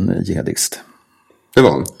uppenbarligen jihadist. Det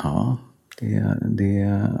var han? Ja.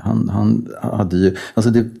 Han hade ju,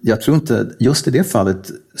 alltså jag tror inte, just i det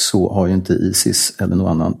fallet så har ju inte ISIS eller någon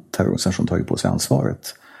annan terrororganisation tagit på sig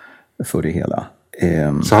ansvaret för det hela.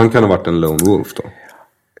 Så han kan ha varit en lone wolf då?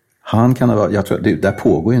 Han kan ha varit, jag tror, där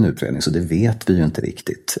pågår ju en utredning så det vet vi ju inte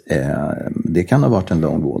riktigt. Det kan ha varit en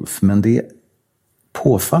lone wolf, men det är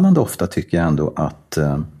påfallande ofta tycker jag ändå att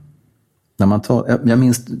när man jag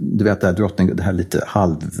minns, du vet det här lite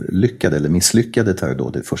halvlyckade eller misslyckade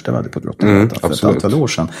terrordåd, det första var det på Drottninggatan för ett antal år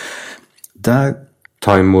sedan. Där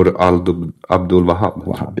Taimur Abdul Wahab.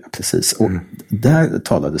 Ja, precis. Och där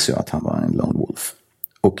talades ju att han var en lone wolf.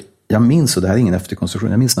 Och jag minns, och det här är ingen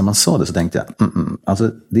efterkonstruktion, jag minns när man sa det så tänkte jag,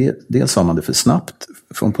 alltså dels sa man det för snabbt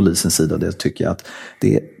från polisens sida, det tycker jag att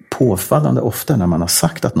det är påfallande ofta när man har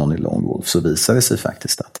sagt att någon är lone wolf så visar det sig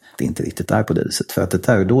faktiskt att det inte riktigt är på det viset. För att det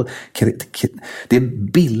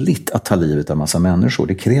är billigt att ta livet av massa människor.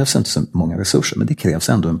 Det krävs inte så många resurser, men det krävs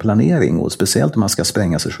ändå en planering. Och speciellt om man ska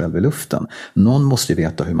spränga sig själv i luften. Någon måste ju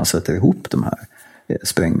veta hur man sätter ihop de här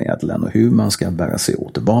sprängmedlen och hur man ska bära sig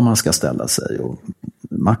åt, var man ska ställa sig och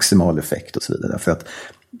maximal effekt och så vidare. För att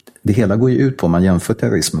det hela går ju ut på, om man jämför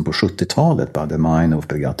terrorismen på 70-talet, Baader-Meinhof och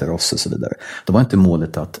Brigate Ross och så vidare. Då var inte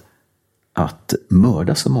målet att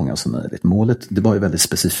mörda så många som möjligt. Målet, det var ju väldigt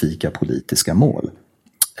specifika politiska mål.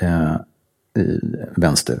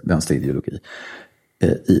 Vänsterideologi.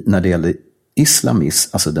 När det gäller islamism,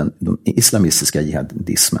 alltså den islamistiska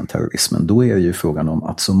jihadismen, terrorismen, då är det ju frågan om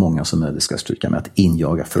att så många som möjligt ska stryka med att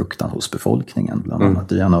injaga fruktan hos befolkningen. Bland annat.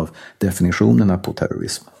 Det är en av definitionerna på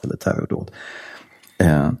terrorism eller terrordåd.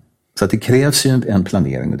 Så att det krävs ju en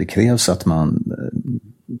planering och det krävs att man...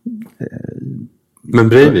 Men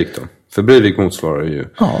Breivik då? För Breivik motsvarar ju...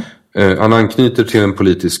 Ja. Han anknyter till en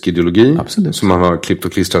politisk ideologi. Absolut. Som han har klippt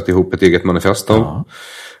och klistrat ihop ett eget manifest om. Ja.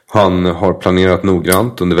 Han har planerat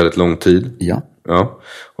noggrant under väldigt lång tid. Ja.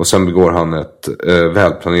 Och sen begår han ett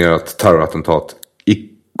välplanerat terrorattentat i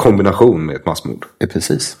kombination med ett massmord.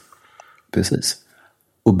 Precis.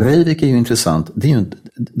 Och Breivik är ju intressant. Det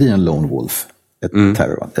är en lone wolf.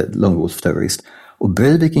 Ett lone wolf-terrorist. Och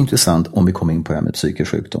Breivik är intressant om vi kommer in på det här med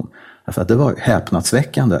psykisk sjukdom. För att det var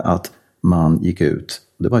häpnadsväckande att man gick ut,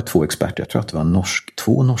 det var 2 experter, jag tror att det var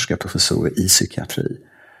 2 norska professorer i psykiatri.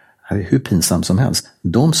 Det är hur pinsamt som helst.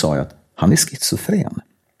 De sa ju att han är schizofren.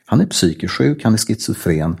 Han är psykisk sjuk, han är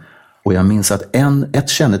schizofren. Och jag minns att ett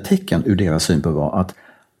kännetecken ur deras syn på var att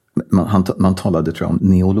man talade tror jag, om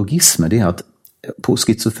neologismer. Det är att på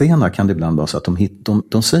schizofrena kan det ibland vara så att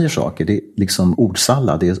de säger saker, det är liksom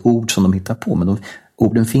ordsalla, det är ord som de hittar på, men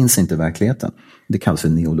orden finns inte i verkligheten. Det kallas för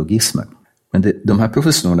neologismer. Men de här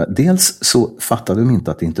professorerna, dels så fattade de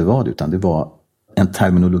inte att det inte var det, utan det var en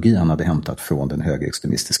terminologi han hade hämtat från den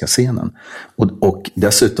högerextremistiska scenen. Och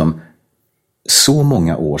dessutom så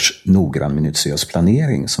många års noggrann minutiös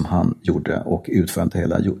planering som han gjorde och utförde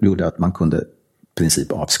hela gjorde att man kunde i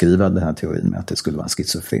princip avskriva den här teorin med att det skulle vara en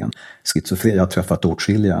schizofren. Jag har träffat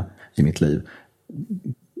åtskilliga i mitt liv.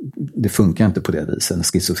 Det funkar inte på det viset. En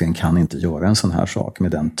schizofren kan inte göra en sån här sak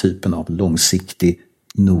med den typen av långsiktig,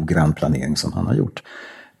 noggrann planering som han har gjort.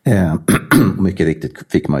 Mycket riktigt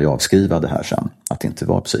fick man ju avskriva det här sen, att det inte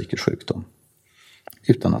var psykisk sjukdom.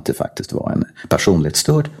 Utan att det faktiskt var en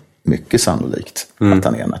personlighetsstörd, mycket sannolikt att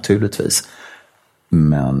han är naturligtvis.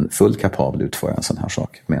 Men fullt kapabel utföra en sån här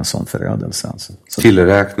sak med en sån förödelse. Alltså. Så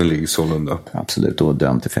tillräknelig sålunda. Absolut, och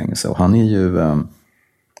dömd till fängelse. Och han är ju...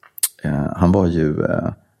 han var ju...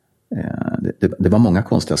 det var många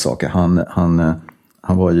konstiga saker.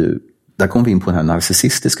 Han var ju... Där kom vi in på den här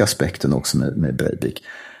narcissistiska aspekten också med Breivik.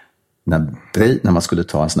 När man skulle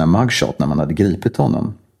ta en sån här mugshot, när man hade gripit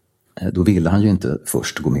honom, då ville han ju inte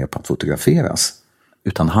först gå med på att fotograferas.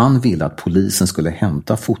 Utan han ville att polisen skulle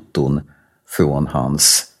hämta foton från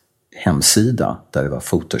hans hemsida där det var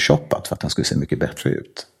photoshoppat för att han skulle se mycket bättre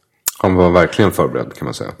ut. Han var verkligen förberedd, kan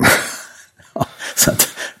man säga. Ja, så att,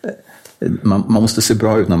 man måste se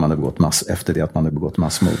bra ut när man har begått efter det att man har begått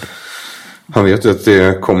massmord. Han vet ju att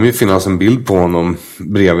det kommer ju finnas en bild på honom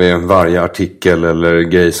bredvid varje artikel eller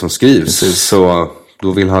grej som skrivs. Precis. Så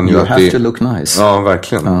då vill han ju you have to look nice. Ja,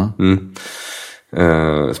 verkligen. Ja.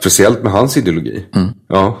 Speciellt med hans ideologi.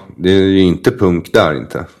 Ja, det är ju inte punk där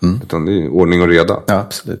inte. Utan det är ordning och reda. Ja,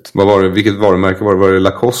 absolut. Vilket varumärke var det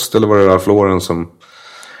Lacoste eller var det Ralph Lauren som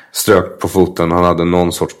strök på foten? Han hade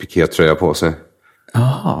någon sorts pikétröja på sig.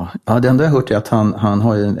 Ja, det enda jag hört är att han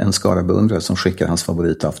har en skara beundrare som skickar hans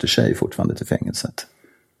favorit aftershave fortfarande till fängelset.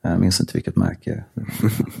 Jag minns inte vilket märke.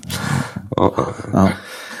 Ja.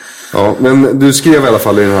 Ja, men du skrev i alla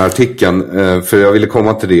fall i den här artikeln, för jag ville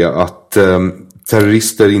komma till det, att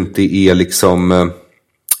terrorister inte är liksom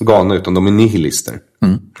galna, utan de är nihilister.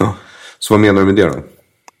 Ja. Så vad menar du med det då?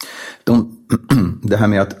 Det här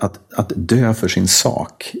med att dö för sin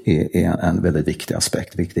sak är en väldigt viktig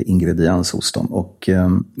aspekt, viktig ingrediens hos dem. Och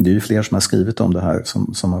det är ju fler som har skrivit om det här,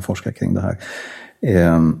 som har forskat kring det här.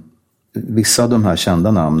 Vissa av de här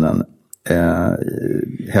kända namnen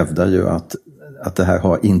hävdar ju att det här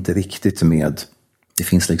har inte riktigt med, det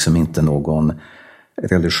finns liksom inte någon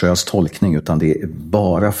religiös tolkning, utan det är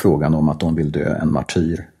bara frågan om att de vill dö en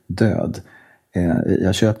martyrdöd.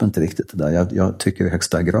 Jag köper inte riktigt det där. Jag tycker i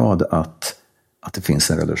högsta grad att det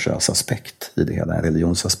finns en religiös aspekt i det hela, en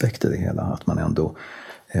religionsaspekt i det hela. Att man ändå,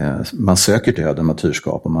 man söker döden,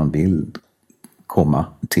 martyrskap, och man vill komma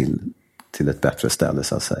till ett bättre ställe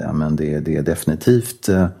så att säga. Men det är definitivt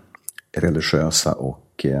religiösa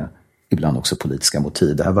och ibland också politiska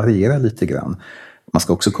motiv. Det här varierar lite grann. Man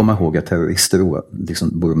ska också komma ihåg att terrorister,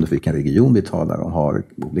 liksom, beroende på vilken region vi talar om, har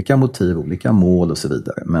olika motiv, olika mål och så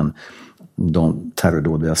vidare. Men de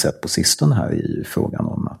terrordåd vi har sett på sistone här är ju frågan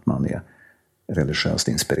om att man är religiöst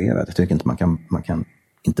inspirerad. Jag tycker inte man kan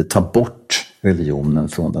inte ta bort religionen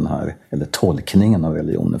från den här, eller tolkningen av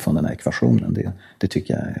religionen från den här ekvationen. Det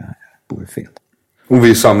tycker jag vore fel. Och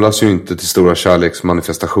vi samlas ju inte till stora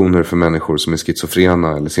kärleksmanifestationer för människor som är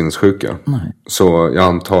schizofrena eller sinnessjuka. Nej. Så jag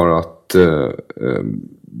antar att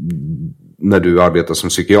när du arbetar som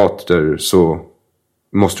psykiater så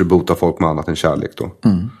måste du bota folk med annat än kärlek då.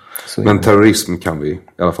 Men terrorism kan vi i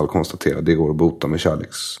alla fall konstatera, det går att bota med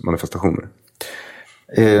kärleksmanifestationer.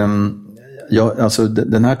 Ja, alltså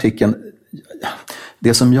den här artikeln,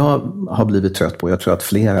 det som jag har blivit trött på, jag tror att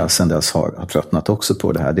flera sedan dess har tröttnat också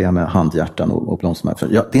på det här, det är med handhjärtan och blomstermärken.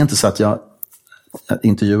 Det är inte så att jag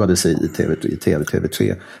intervjuades i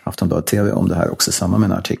TV3, Aftonbladet TV, om det här också, samma med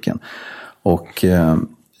den här artikeln. Och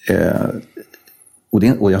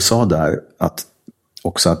jag sa där att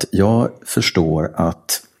jag förstår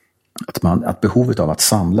att behovet av att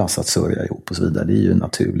samlas, att sörja ihop och så vidare, det är ju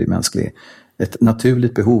ett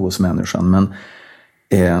naturligt behov hos människan. Men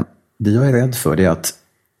det jag är rädd för det är att,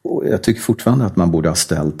 och jag tycker fortfarande att man borde ha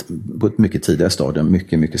ställt på ett mycket tidigare stadium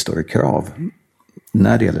mycket, mycket större krav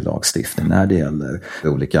när det gäller lagstiftning, när det gäller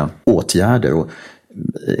olika åtgärder. Och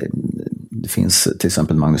det finns till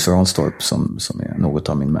exempel Magnus Ranstorp som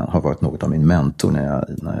är har varit något av min mentor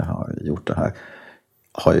när jag har gjort det här.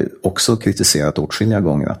 Har ju också kritiserat åtskilliga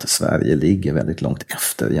gånger att Sverige ligger väldigt långt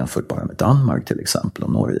efter jämfört bara med Danmark till exempel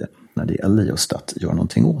och Norge när det gäller just att göra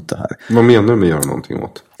någonting åt det här. Vad menar du med göra någonting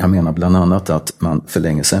åt? Jag menar bland annat att man för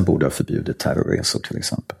länge sedan borde ha förbjudit terrorresor till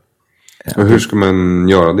exempel. Och hur ska man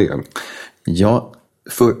göra det? Ja,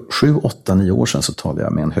 för 7, 8, 9 år sedan så talade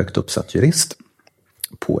jag med en högt uppsatt jurist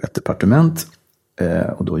på ett departement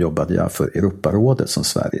och då jobbade jag för Europarådet som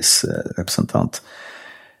Sveriges representant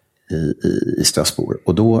i Strasbourg.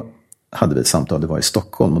 Och då hade vi ett samtal, det var i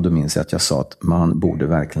Stockholm, och då minns jag att jag sa att man borde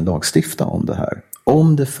verkligen lagstifta om det här.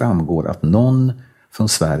 Om det framgår att någon från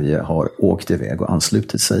Sverige har åkt iväg och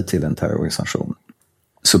anslutit sig till en terrororganisation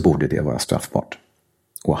så borde det vara straffbart.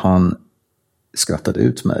 Och han skrattade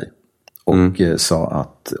ut mig och sa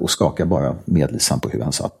och skakade bara medlidsamt på huvudet.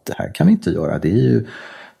 Han sa att det här kan vi inte göra. Det är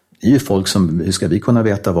ju folk som, hur ska vi kunna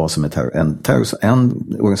veta vad som är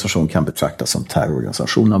en organisation kan betraktas som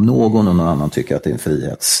terrororganisation av någon och någon annan tycker att det är en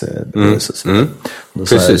frihetsrörelse.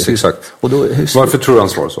 Precis, exakt. Och då, varför tror du han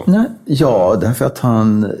svarar så? Nej, ja, därför att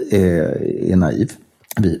han är naiv.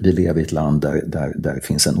 Vi lever i ett land där det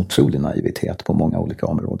finns en otrolig naivitet på många olika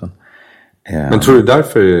områden. Men tror du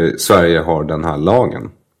därför Sverige har den här lagen?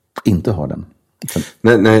 Inte har den.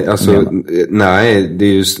 Nej, alltså, nej, det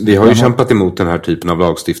är just, vi har ju kämpat emot den här typen av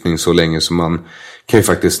lagstiftning så länge som man kan ju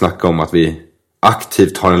faktiskt snacka om att vi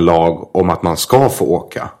aktivt har en lag om att man ska få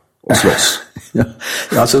åka och slåss.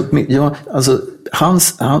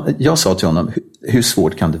 Jag sa till honom, hur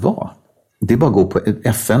svårt kan det vara? Det är bara att gå på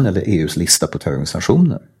FN eller EUs lista på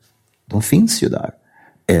terrororganisationer. De finns ju där.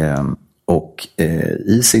 Och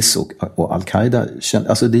ISIS och Al-Qaida,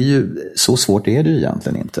 alltså det är ju, så svårt är det ju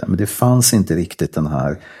egentligen inte. Men det fanns inte riktigt den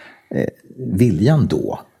här viljan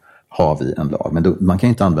då, har vi en lag. Men man kan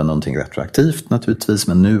inte använda någonting retroaktivt naturligtvis,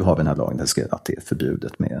 men nu har vi den här lagen att det är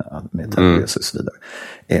förbjudet med terrorresor och så vidare.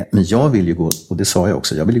 Men jag vill ju gå, och det sa jag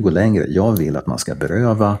också, jag vill ju gå längre. Jag vill att man ska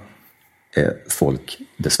beröva folk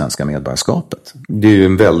det svenska medborgarskapet. Det är ju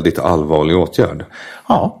en väldigt allvarlig åtgärd.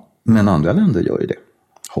 Ja, men andra länder gör ju det.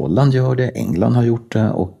 Holland gör det, England har gjort det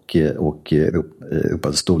och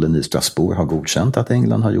Europadomstolen i Strasbourg har godkänt att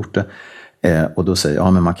England har gjort det. Och då säger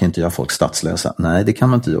jag, men man kan inte göra folk statslösa. Nej, det kan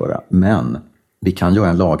man inte göra. Men vi kan göra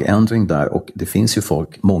en lagändring där, och det finns ju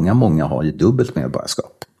folk, många har ju dubbelt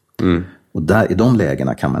medborgarskap. Och där, i de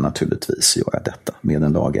lägena kan man naturligtvis göra detta med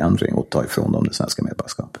en lagändring och ta ifrån dem det svenska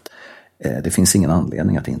medborgarskapet. Det finns ingen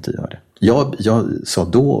anledning att inte göra det. Jag sa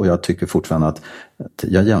då, och jag tycker fortfarande att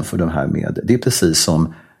jag jämför de här med, det är precis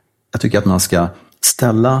som, jag tycker att man ska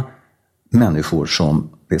ställa människor som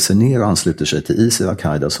reser ner och ansluter sig till ISIL och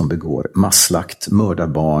Al-Qaida, som begår masslakt, mördar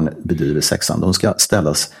barn, bedriver sexhandel. De ska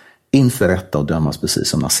ställas inför rätta och dömas precis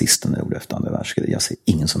som nazisterna gjorde efter andra världskriget. Jag ser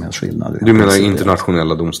ingen som helst skillnad. Du menar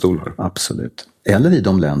internationella domstolar? Absolut. Eller i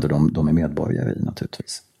de länder de är medborgare i,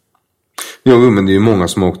 naturligtvis. Jo, men det är ju många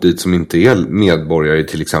som har åkt dit som inte är medborgare i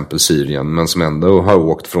till exempel Syrien, men som ändå har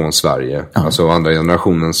åkt från Sverige. Ja. Alltså andra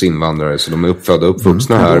generationens invandrare, så de är uppfödda och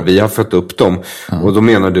uppvuxna här. Vi har fött upp dem. Och då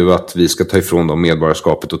menar du att vi ska ta ifrån dem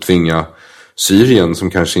medborgarskapet och tvinga Syrien, som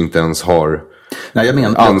kanske inte ens har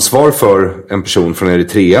ansvar för en person från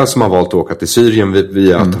Eritrea som har valt att åka till Syrien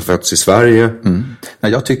via att ha fötts i Sverige.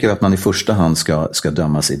 Nej, jag tycker att man i första hand ska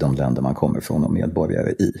dömas i de länder man kommer från och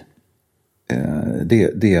medborgare i.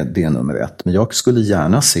 Det är nummer 1. Men jag skulle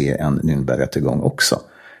gärna se en Nürnbergrättegång också.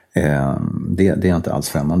 Det är jag inte alls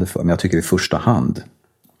främmande för. Men jag tycker i första hand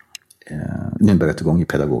Nürnbergrättegång i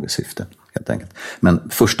pedagogiskt syfte, helt enkelt. Men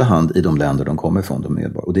första hand i de länder de kommer från, de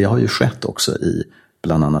medborgare. Och det har ju skett också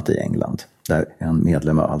bland annat i England. Där en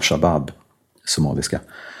medlem av Al-Shabaab, somaliska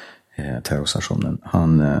terrororganisationen,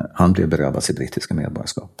 han blev berövad sitt brittiska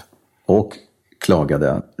medborgarskap. Och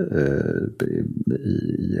klagade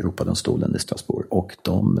i Europadomstolen i Strasbourg, och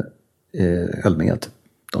de höll med.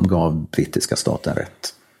 De gav brittiska staten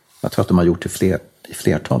rätt. Jag tror att de har gjort det i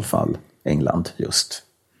flertal fall, England just.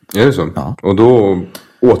 Är det så? Ja. Och då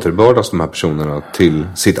återbördas de här personerna till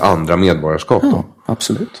sitt andra medborgarskap då? Ja,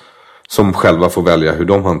 absolut. Som själva får välja hur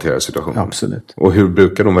de hanterar situationen? Absolut. Och hur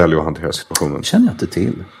brukar de välja att hantera situationen? Det känner jag inte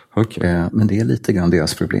till. Okay. Men det är lite grann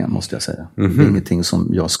deras problem, måste jag säga. Det är ingenting som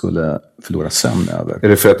jag skulle förlora sömn över. Är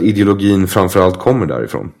det för att ideologin framförallt kommer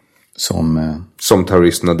därifrån? Som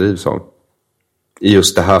terroristerna drivs av? I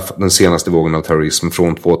just det här, den senaste vågen av terrorism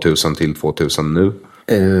från 2000 till 2000 nu?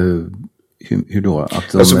 Hur då?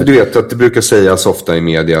 Alltså, du vet att det brukar sägas ofta i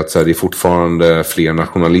media att så här, det är fortfarande fler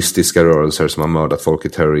nationalistiska rörelser som har mördat folk i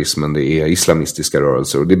terrorism än det är islamistiska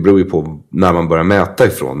rörelser. Och det beror ju på när man börjar mäta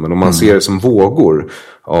ifrån. Men om man ser det som vågor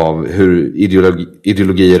av hur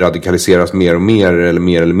ideologier radikaliseras mer och mer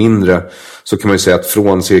eller mindre, så kan man ju säga att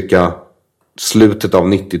från cirka slutet av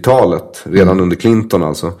 90-talet, redan under Clinton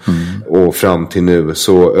alltså, och fram till nu,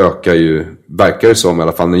 så verkar det som, i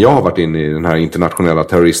alla fall när jag har varit inne i den här internationella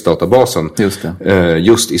terroristdatabasen,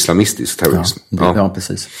 just islamistisk terrorism. Ja,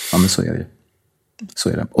 precis. Ja, men så är det. Så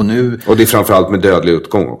är det. Och det är framförallt med dödlig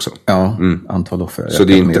utgång också. Ja, antal offer. Så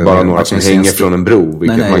det är inte bara några som hänger från en bro,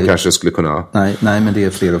 vilket man kanske skulle kunna... Nej, men det är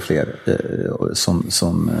fler och fler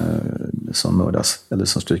som mördas, eller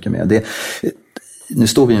som stryker med. Nu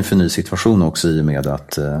står vi i en ny situation också, i och med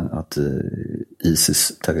att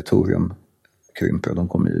ISIS territorium krymper.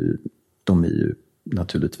 De är ju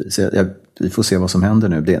naturligtvis... Vi får se vad som händer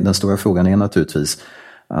nu. Den stora frågan är naturligtvis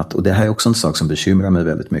och det här är också en sak som bekymrar mig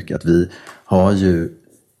väldigt mycket, att vi har ju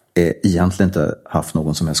egentligen inte haft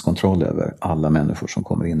någon som helst kontroll över alla människor som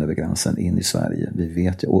kommer in över gränsen in i Sverige. Vi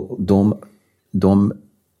vet ju, och de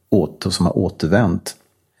som har återvänt,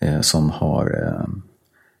 som har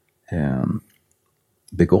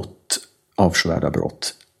begått avskyvärda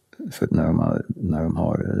brott för när de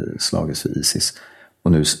har slagits för ISIS.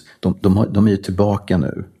 Och nu, de är ju tillbaka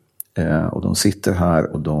nu. Och de sitter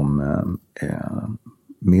här, och de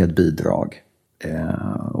med bidrag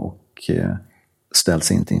och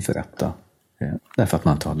ställs inte inför rätta. Därför att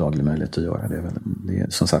man inte har laglig möjlighet att göra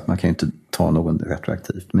det. Som sagt, man kan ju inte ta någon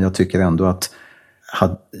retroaktivt. Men jag tycker ändå att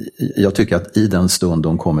i den stund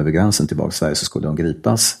de kom över gränsen tillbaka till Sverige, så skulle de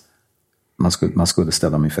gripas. Man skulle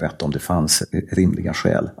ställa dem inför rätta om det fanns rimliga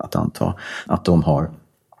skäl att anta att de har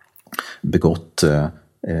begått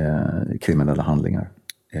kriminella handlingar.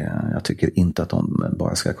 Jag tycker inte att de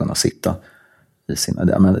bara ska kunna sitta i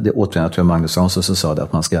sina... Men återigen, jag tror Magnus Ransson som sa det,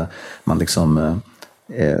 att man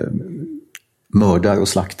mördar och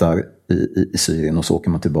slaktar i Syrien, och så åker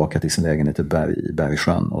man tillbaka till sin lägenhet i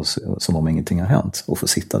Bergsjön, och som om ingenting har hänt, och får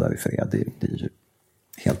sitta där i fred. Det är ju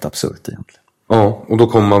helt absurt egentligen. Ja, och då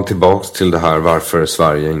kommer man tillbaka till det här varför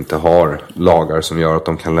Sverige inte har lagar som gör att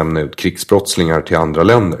de kan lämna ut krigsbrottslingar till andra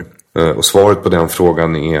länder. Och svaret på den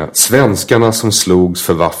frågan är svenskarna som slogs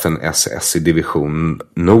för Waffen SS i division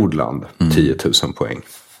Nordland, 10 000 poäng.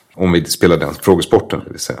 Om vi spelar den frågesporten,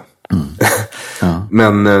 vill säga. Ja.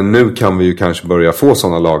 Men nu kan vi ju kanske börja få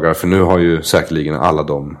sådana lagar, för nu har ju säkerligen alla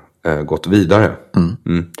de gått vidare.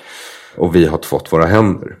 Och vi har fått våra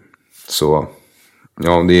händer. Så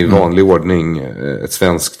Ja, det är i vanlig ordning ett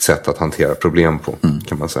svenskt sätt att hantera problem på,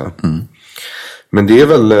 kan man säga. Men det är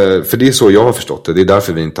väl, för det är så jag har förstått det. Det är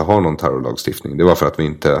därför vi inte har någon terrorlagstiftning. Det var för att vi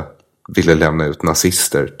inte ville lämna ut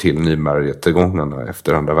nazister till Nürnbergrättegångarna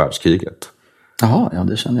efter andra världskriget. Jaha, ja,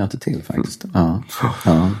 det känner jag inte till faktiskt. Ja.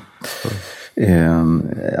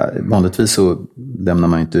 Vanligtvis så lämnar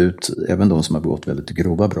man inte ut, även de som har begått väldigt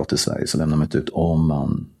grova brott i Sverige, så lämnar man inte ut om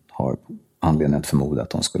man har anledning att förmoda att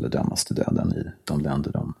de skulle dömas till döden i de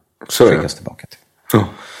länder de skickas tillbaka till. Ja.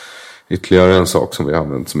 Ytterligare en sak som vi har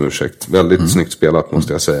använt som ursäkt. Väldigt snyggt spelat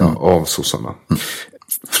måste jag säga av sossarna.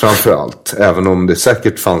 Framförallt, även om det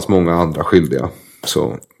säkert fanns många andra skyldiga,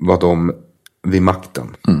 så var de vid makten.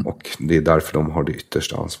 Och det är därför de har det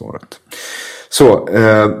yttersta ansvaret. Så,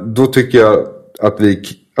 då tycker jag att vi,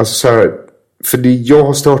 alltså så här, för det, jag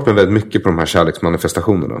har stört mig väldigt mycket på de här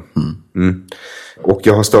kärleksmanifestationerna. Och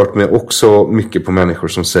jag har stört mig också mycket på människor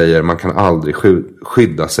som säger man kan aldrig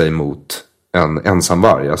skydda sig mot en ensam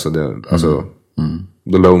varg. Alltså,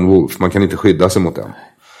 the lone wolf. Man kan inte skydda sig mot den.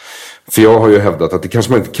 För jag har ju hävdat att det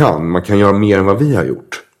kanske man inte kan. Man kan göra mer än vad vi har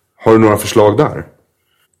gjort. Har du några förslag där?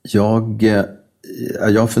 Jag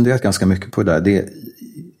har funderat ganska mycket på det där.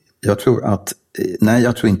 Jag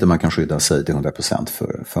tror inte man kan skydda sig till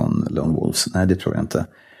 100% från lone wolves. Nej, det tror jag inte.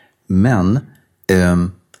 Men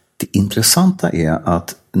det intressanta är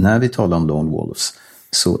att när vi talar om lone wolves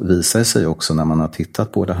så visar det sig också när man har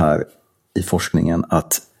tittat på det här i forskningen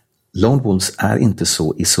att lone wolves är inte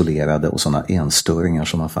så isolerade och sådana enstöringar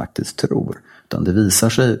som man faktiskt tror. Utan det visar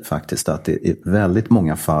sig faktiskt att det i väldigt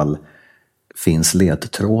många fall finns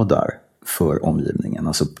ledtrådar för omgivningen.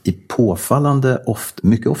 Alltså i påfallande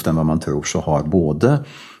mycket ofta än vad man tror så har både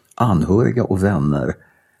anhöriga och vänner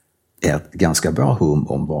ett ganska bra hum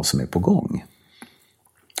om vad som är på gång.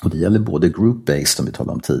 Och det gäller både group-based som vi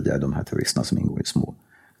talade om tidigare, de här terroristerna som ingår i små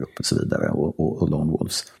grupper och så vidare, och lone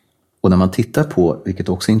wolves. Och när man tittar på, vilket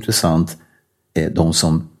också är intressant, de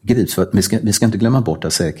som grips, för att vi ska inte glömma bort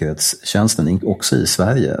att säkerhetstjänsten också i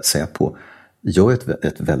Sverige, Säpo, gör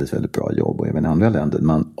ett väldigt, väldigt bra jobb, och även i andra länder.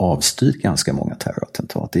 Man avstyrt ganska många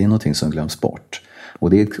terrorattentat. Det är någonting som glöms bort. Och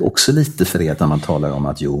det är också lite förrätt när man talar om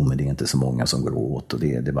att men det är inte så många som går åt och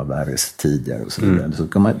det var värre tidigare och så vidare. Så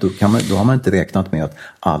då har man inte räknat med att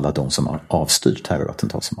alla de som har avstyrt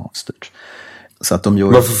terrorattentat som har avstyrt. Så att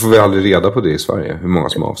varför får vi aldrig reda på det i Sverige? Hur många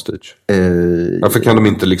som har avstyrt? Varför kan de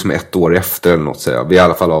inte liksom ett år efter eller något säga? Vi har i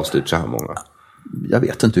alla fall avstyrt så här många. Jag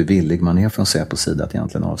vet inte hur villig man är från Säpos sida att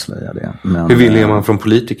egentligen avslöja det. Men, hur villig är man från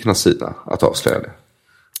politikernas sida att avslöja det?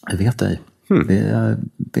 Jag vet ej. Jag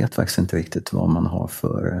vet faktiskt inte riktigt vad man har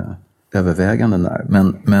för överväganden där.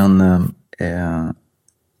 Men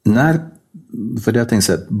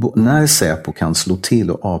när Säpo kan slå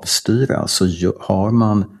till och avstyra så har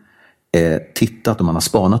man tittat och man har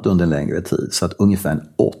spanat under en längre tid. Så att ungefär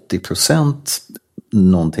 80%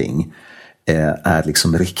 någonting är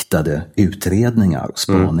liksom riktade utredningar och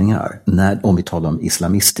spaningar. Om vi talar om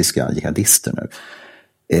islamistiska jihadister nu.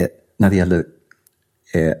 När det gäller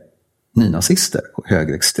nynazister och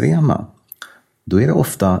högerextrema, då är det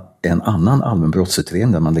ofta en annan allmän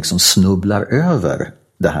brottsutredning där man liksom snubblar över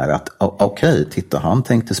det här att okej, titta, han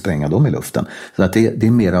tänkte spränga dem i luften. Så att det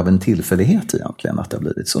är mer av en tillfällighet egentligen att det har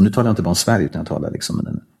blivit så. Nu talar jag inte bara om Sverige utan jag talar liksom om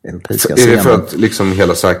den europeiska scenen. Är det för att liksom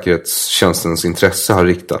hela säkerhetstjänstens intresse har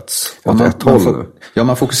riktats åt ett håll nu? Ja,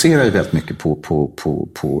 man fokuserar ju väldigt mycket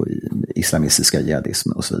på islamistiska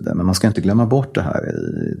jihadism och så vidare. Men man ska inte glömma bort det här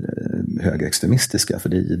högerextremistiska, för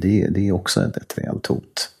det är också ett reellt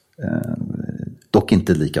hot. Dock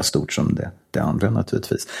inte lika stort som det andra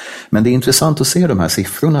naturligtvis. Men det är intressant att se de här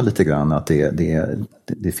siffrorna lite grann, att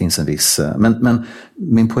det finns en viss... Men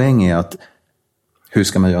min poäng är att hur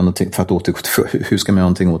ska man göra någonting, hur ska man göra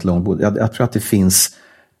någonting åt långbord? Jag tror att det finns...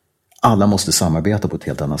 Alla måste samarbeta på ett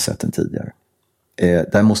helt annat sätt än tidigare.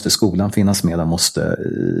 Där måste skolan finnas med, där måste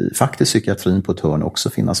faktiskt psykiatrin på ett hörn också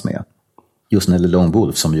finnas med. Just när det gäller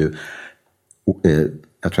långbord som ju...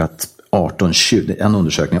 jag tror att en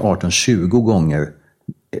undersökning 18-20 gånger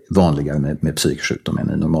vanligare med psyksjukdom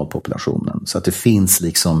än i normalpopulationen. Så att det finns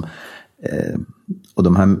liksom, och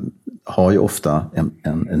de här har ju ofta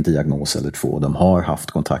en diagnos eller två, de har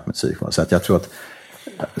haft kontakt med psykvård. Så att jag tror att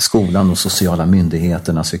skolan och sociala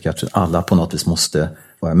myndigheterna, psykiatrin, alla på något vis måste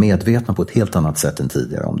vara medvetna på ett helt annat sätt än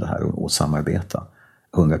tidigare om det här och samarbeta.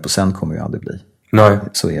 100% kommer det aldrig bli. Nej,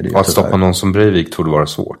 så är det ju. Att stoppa någon som Breivik torde vara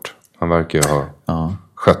svårt. Han verkar ju ha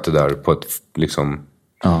skött det där på ett liksom...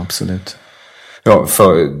 Ja, absolut. Ja,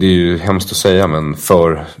 det är ju hemskt att säga, men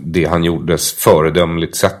för det han gjordes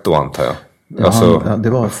föredömligt sätt då, antar jag. Ja, alltså,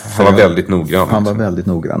 han var väldigt noggrann. Han var väldigt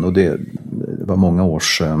noggrann, och det var många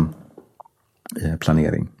års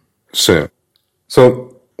planering. Så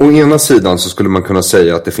å ena sidan så skulle man kunna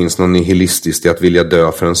säga att det finns något nihilistiskt i att vilja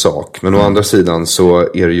dö för en sak. Men å andra sidan så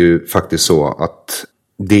är det ju faktiskt så att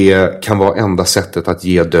det kan vara enda sättet att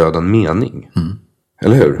ge döden mening.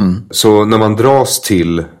 Eller hur? Så när man dras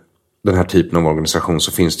till den här typen av organisation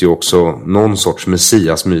så finns det ju också någon sorts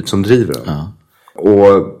messiasmyt som driver den.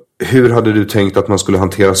 Och hur hade du tänkt att man skulle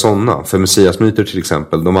hantera sådana? För messiasmyter till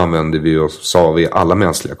exempel, de använder vi och sa vi alla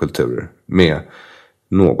mänskliga kulturer med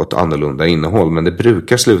något annorlunda innehåll. Men det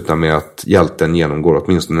brukar sluta med att hjälten genomgår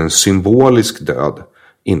åtminstone en symbolisk död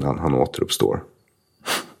innan han återuppstår.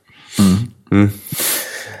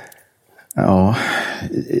 Ja,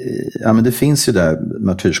 men det finns ju där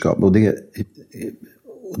martyrskap. Och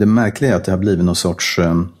det märkliga är att det har blivit någon sorts...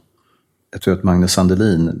 Jag tror att Magnus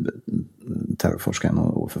Sandelin, terrorforskaren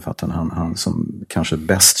och författaren, han som kanske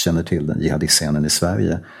bäst känner till den jihadistscenen i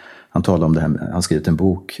Sverige, han talar om det här, han skrivit en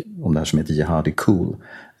bok om det här som heter Jihadi Cool.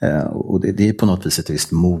 Och det är på något vis ett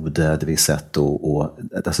visst mode, ett visst sätt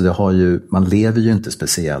alltså det har ju, man lever ju inte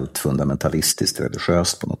speciellt fundamentalistiskt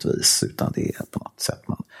religiöst på något vis, utan det är på något sätt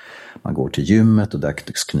man går till gymmet och där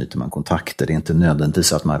knyter man kontakter. Det är inte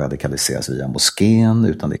nödvändigtvis att man radikaliseras via moskén,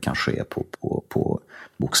 utan det kan ske på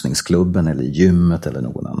boxningsklubben eller gymmet eller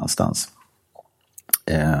någon annanstans.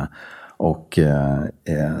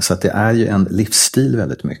 Så att det är ju en livsstil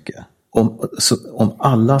väldigt mycket. Om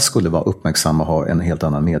alla skulle vara uppmärksamma och ha en helt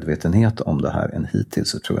annan medvetenhet om det här än hittills,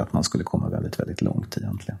 så tror jag att man skulle komma väldigt, väldigt långt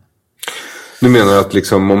egentligen. Du menar att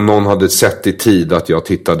liksom, om någon hade sett i tid att jag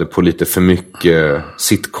tittade på lite för mycket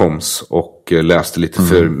sitcoms och läste lite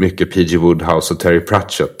för mycket P.G. Wodehouse och Terry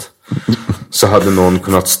Pratchett, så hade någon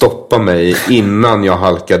kunnat stoppa mig innan jag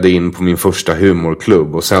halkade in på min första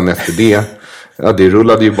humorklubb, och sen efter det, ja, det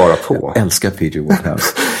rullade ju bara på. Jag älskar P.G. Wodehouse.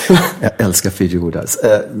 Jag älskar P.G.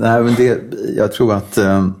 Wodehouse. Nej, men jag tror att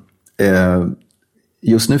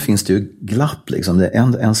just nu finns det ju glapp liksom. Det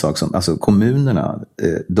är en sak som, alltså kommunerna,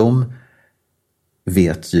 de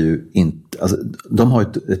vet ju inte, alltså, de har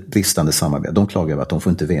ett bristande samarbete. De klagar över att de får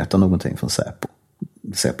inte veta någonting från Säpo.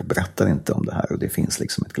 Säpo berättar inte om det här, och det finns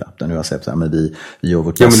liksom ett glapp där. Nu har Säpo sagt, men vi gör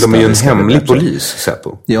vårt bästa. Ja, men de är ju en hemlig polis,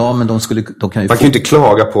 Säpo. Ja, men de kan ju... Man kan ju inte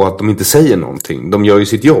klaga på att de inte säger någonting. De gör ju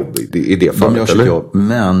sitt jobb i det fallet, de gör sitt jobb,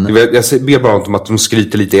 men... Jag ber bara om att de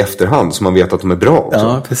skryter lite i efterhand så man vet att de är bra också.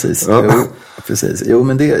 Ja, precis. Ja. Jo, precis. Jo,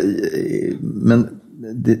 men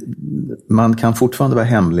man kan fortfarande vara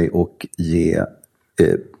hemlig och ge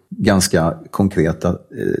ganska konkreta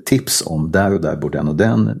tips om där och där bor den och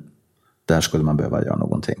den. Där skulle man behöva göra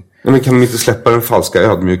någonting. Men kan de inte släppa den falska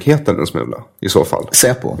ödmjukheten en smula i så fall?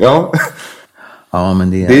 Säpo? Ja. Ja,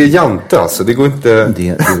 men det är jante alltså, det går inte...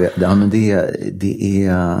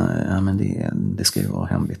 Det ska ju vara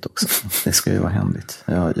hemligt också. Det ska ju vara hemligt.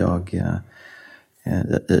 Jag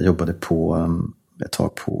jobbade ett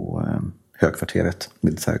tag på högkvarteret,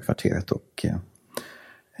 militärkvarteret, och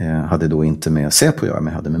hade då inte med Säpo att göra,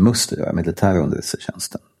 men hade med MUST att göra, militär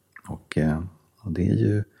underrättelsetjänsten. Och det är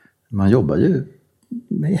ju, man jobbar ju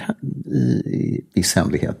i viss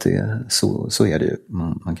hemlighet, så är det ju.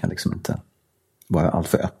 Man kan liksom inte vara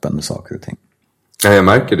alltför öppen med saker och ting. Ja, jag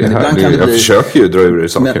märker det här. Jag försöker ju dra ur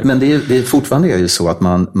saker. Men det är fortfarande är ju så att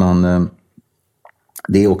man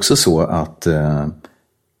det är också så att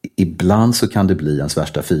ibland så kan det bli ens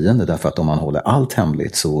värsta fiende, därför att om man håller allt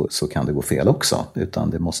hemligt så kan det gå fel också. Utan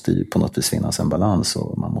det måste ju på något vis finnas en balans,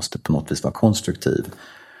 och man måste på något vis vara konstruktiv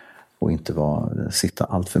och inte sitta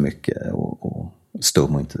allt för mycket och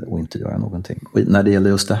stum och inte göra någonting. Och när det gäller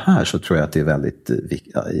just det här så tror jag att det är väldigt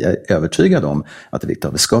viktigt. Jag är övertygad om att det är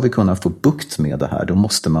viktigt. Ska vi kunna få bukt med det här, då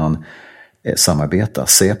måste man samarbeta.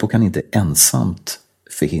 Säpo kan inte ensamt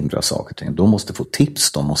förhindra saker och ting. De måste få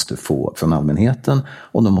tips, de måste få från allmänheten,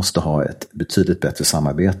 och de måste ha ett betydligt bättre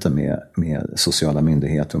samarbete med sociala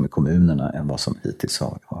myndigheter och med kommunerna än vad som hittills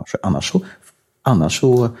har. För annars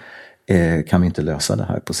så kan vi inte lösa det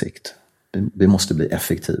här på sikt. Vi måste bli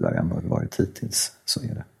effektivare än vad vi varit hittills, så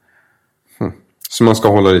är det. Så man ska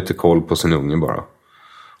hålla lite koll på sin unge bara.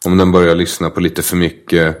 Om den börjar lyssna på lite för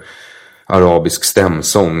mycket arabisk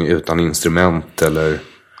stämsång utan instrument eller...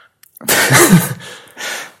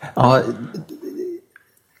 Ja,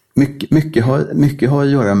 mycket har att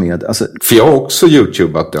göra med... Alltså... För jag har också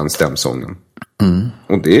YouTubeat den stämsången.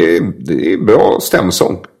 Och det är bra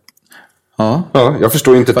stämsång. Ja. Jag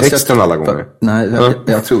förstår inte texten alla gånger. Nej,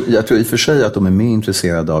 jag tror i och för sig att de är mer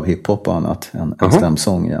intresserade av hiphop och annat än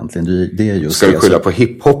stämsång egentligen. Det är just. Ska du skylla på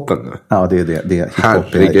hiphopen nu? Ja, det är det.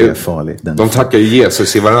 Hiphop är farligt. De tackar ju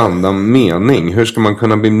Jesus i varannan mening. Hur ska man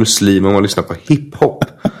kunna bli muslim om man lyssnar på hiphop?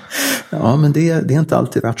 Ja, men det är inte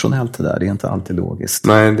alltid rationellt det där. Det är inte alltid logiskt.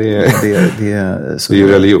 Nej, det är ju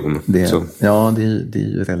religion. Ja, det är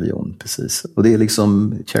ju religion, precis. Och det är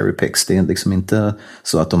liksom cherry picks. Det är liksom inte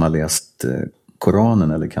så att de har läst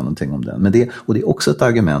Koranen eller kan någonting om den. Men det är också ett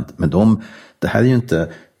argument. Men det här är ju inte,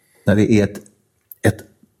 när det är ett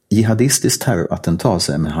jihadistiskt terrorattentat,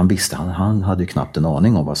 men han hade ju knappt en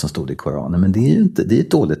aning om vad som stod i Koranen. Men det är ju inte, det är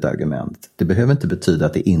ett dåligt argument. Det behöver inte betyda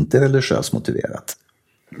att det inte är religiöst motiverat.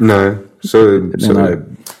 Nej, så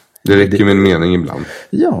det räcker med en mening ibland.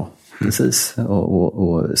 Ja, precis.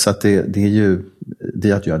 Och så att det är ju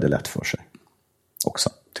det att göra det lätt för sig också,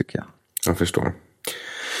 tycker jag. Jag förstår.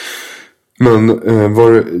 Men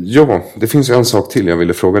det finns en sak till jag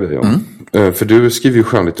ville fråga dig om. För du skriver ju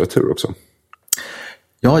skönlitteratur också.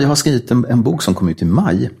 Ja, jag har skrivit en bok som kom ut i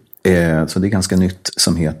maj. Så det är ganska nytt,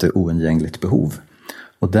 som heter Oundgängligt behov.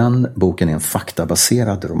 Och den boken är en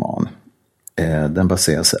faktabaserad roman. Den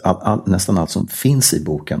baserar sig, nästan allt som finns i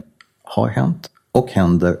boken har hänt och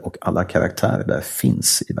händer, och alla karaktärer där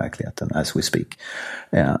finns i verkligheten as we speak.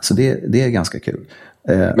 Så det är ganska kul.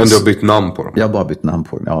 Men du har bytt namn på dem? Jag har bara bytt namn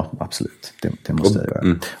på dem, ja absolut. Det måste jag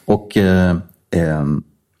göra. Och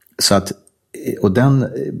så att, och den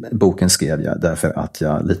boken skrev jag därför att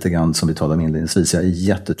jag, lite grann som vi talade om inledningsvis, jag är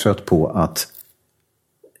jättetrött på att,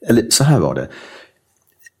 eller så här var det.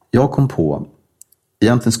 Jag kom på,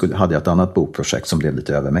 egentligen hade jag ett annat bokprojekt som blev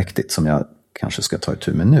lite övermäktigt, som jag kanske ska ta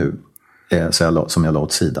itu med nu, som jag la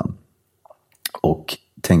åt sidan. Och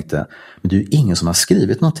tänkte, men det är ju ingen som har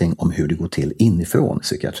skrivit någonting om hur det går till inifrån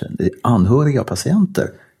psykiatrin. Det är anhöriga och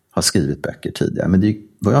patienter har skrivit böcker tidigare, men det är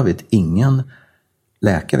vad jag vet ingen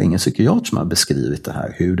läkare, ingen psykiater som har beskrivit det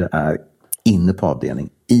här, hur det är inne på avdelning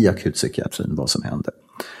i akutpsykiatrin, vad som händer.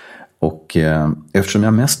 Och eftersom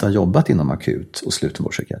jag mest har jobbat inom akut och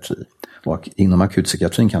slutenvårdspsykiatri, och inom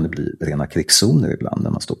akutpsykiatrin kan det bli rena krigszoner ibland när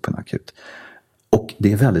man står på en akut. Och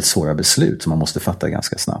det är väldigt svåra beslut som man måste fatta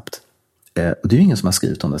ganska snabbt. Och det är ju ingen som har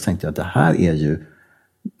skrivit om det. Så tänkte jag att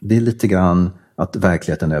det är lite grann att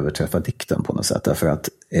verkligheten överträffar dikten på något sätt. Därför att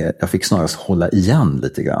jag fick snarast hålla igen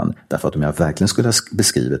lite grann. Därför att om jag verkligen skulle ha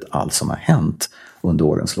beskrivit allt som har hänt under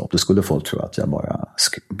årens lopp, då skulle folk tro att jag bara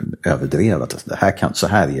överdrev. Att så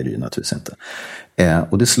här är det ju naturligtvis inte.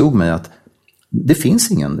 Och det slog mig att det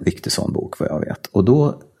finns ingen riktig sån bok vad jag vet. Och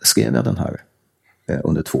då skrev jag den här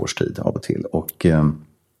under 2 års tid av och till. Och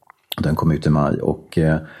den kom ut i maj.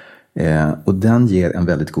 Och den ger en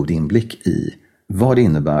väldigt god inblick i vad det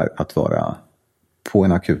innebär att vara på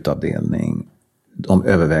en akutavdelning. De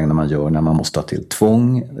överväganden man gör när man måste ta till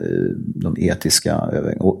tvång. De etiska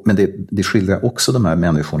överväganden. Men det skildrar också de här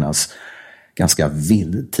människornas ganska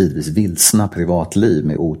tidvis vilsna privatliv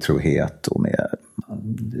med otrohet och med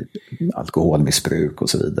alkoholmissbruk och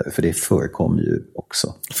så vidare. För det förekommer ju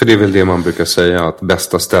också. För det är väl det man brukar säga, att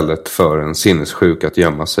bästa stället för en sinnessjuk att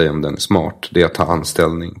gömma sig om den är smart, det är att ta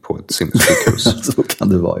anställning på ett sinnessjukhus. Så kan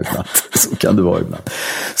det vara ibland.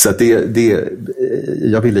 Så att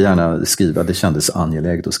jag ville gärna skriva, det kändes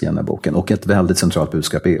angeläget att skriva den här boken. Och ett väldigt centralt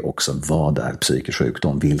budskap är också, vad är psykisk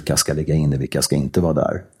sjukdom? Vilka ska ligga inne, vilka ska inte vara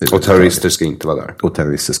där? Och terrorister ska inte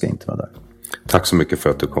vara där. Tack så mycket för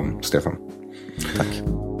att du kom, Stefan. Tack.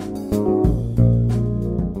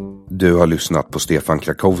 Du har lyssnat på Stefan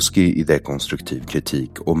Krakowski i Dekonstruktiv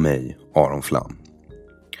kritik och mig, Aron Flam.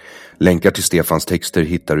 Länkar till Stefans texter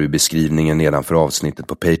hittar du i beskrivningen nedanför avsnittet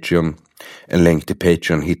på Patreon. En länk till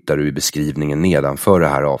Patreon hittar du i beskrivningen nedanför det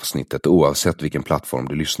här avsnittet, oavsett vilken plattform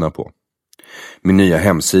du lyssnar på. Min nya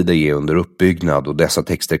hemsida är under uppbyggnad och dessa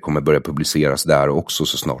texter kommer börja publiceras där också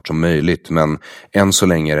så snart som möjligt. Men än så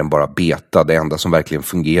länge är den bara beta. Det enda som verkligen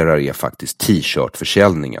fungerar är faktiskt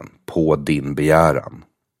t-shirtförsäljningen på din begäran.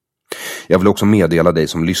 Jag vill också meddela dig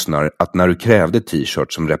som lyssnar att när du krävde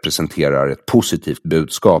t-shirt som representerar ett positivt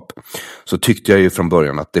budskap, så tyckte jag ju från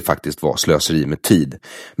början att det faktiskt var slöseri med tid.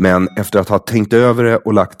 Men efter att ha tänkt över det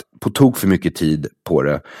och lagt på tok för mycket tid på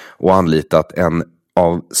det och anlitat en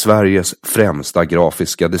av Sveriges främsta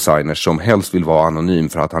grafiska designers som helst vill vara anonym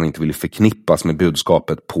för att han inte vill förknippas med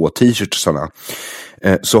budskapet på t-shirtsarna,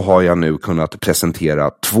 så har jag nu kunnat presentera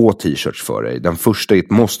 2 t-shirts för dig. Den första är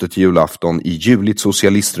ett måste till julafton i juligt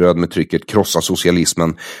socialiströd med trycket krossa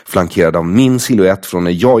socialismen, flankerad av min silhuett från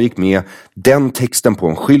när jag gick med den texten på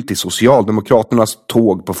en skylt i Socialdemokraternas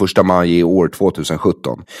tåg på 1 maj i år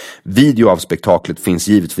 2017. Video av spektaklet finns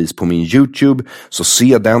givetvis på min YouTube, så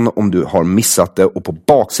se den om du har missat det. Och på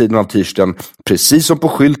baksidan av t-shirten, precis som på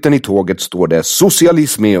skylten i tåget, står det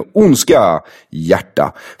socialism är ondska,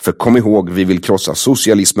 hjärta. För kom ihåg, vi vill krossa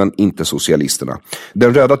socialismen, inte socialisterna.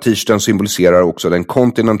 Den röda t-shirten symboliserar också den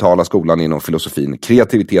kontinentala skolan inom filosofin,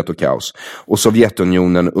 kreativitet och kaos. Och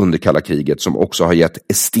Sovjetunionen under kalla kriget som också har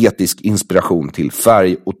gett estetisk inspiration till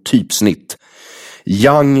färg och typsnitt.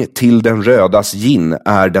 Yang till den rödas yin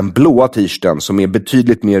är den blåa t-shirten som är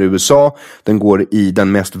betydligt mer USA. Den går i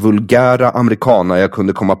den mest vulgära americana jag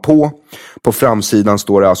kunde komma på. På framsidan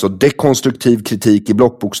står det alltså dekonstruktiv kritik i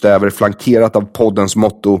blockbokstäver flankerat av poddens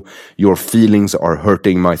motto Your feelings are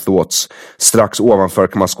hurting my thoughts. Strax ovanför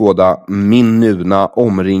kan man skåda min nuna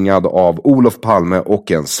omringad av Olof Palme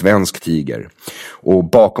och en svensk tiger. Och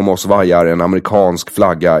bakom oss vajar en amerikansk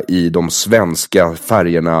flagga i de svenska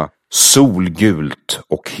färgerna solgult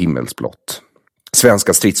och himmelsblått.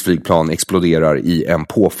 Svenska stridsflygplan exploderar i en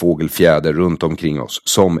påfågelfjäder runt omkring oss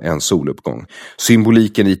som en soluppgång.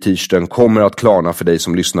 Symboliken i t-shirten kommer att klarna för dig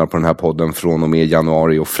som lyssnar på den här podden från och med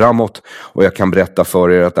januari och framåt. Och jag kan berätta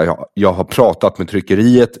för er att jag har pratat med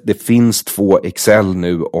tryckeriet. Det finns 2 Excel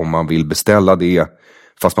nu om man vill beställa det.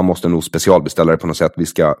 Fast man måste nog specialbeställa det på något sätt. Vi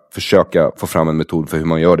ska försöka få fram en metod för hur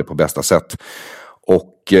man gör det på bästa sätt.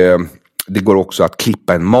 Och det går också att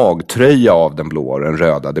klippa en magtröja av den blå och den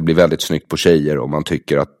röda. Det blir väldigt snyggt på tjejer om man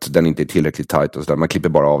tycker att den inte är tillräckligt tajt och så där. Man klipper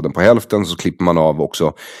bara av den på hälften, så klipper man av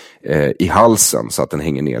också i halsen så att den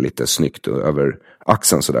hänger ner lite snyggt över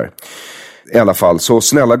axeln så där. I alla fall, så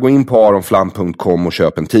snälla gå in på aronflam.com och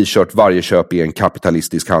köp en t-shirt. Varje köp är en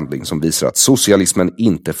kapitalistisk handling som visar att socialismen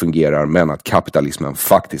inte fungerar men att kapitalismen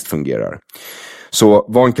faktiskt fungerar. Så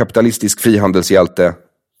var en kapitalistisk frihandelshjälte.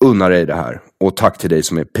 Unna dig det här. Och tack till dig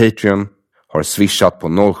som är Patreon. Har swishat på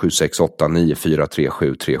 0768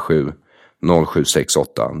 943737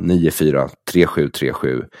 0768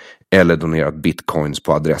 943737 eller donerat bitcoins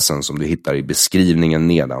på adressen som du hittar i beskrivningen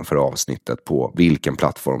nedanför avsnittet på vilken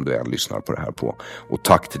plattform du än lyssnar på det här på. Och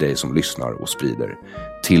tack till dig som lyssnar och sprider.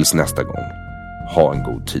 Tills nästa gång. Ha en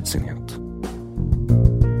god tidsenhet.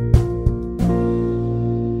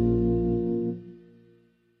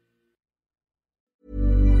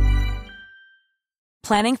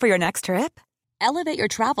 Planning for your next trip? Elevate your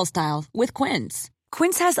travel style with Quince.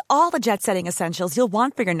 Quince has all the jet-setting essentials you'll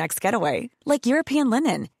want for your next getaway, like European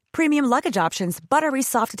linen, premium luggage options, buttery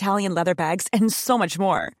soft Italian leather bags, and so much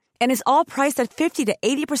more. And is all priced at 50 to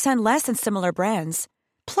 80% less than similar brands.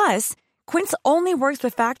 Plus, Quince only works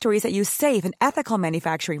with factories that use safe and ethical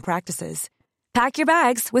manufacturing practices. Pack your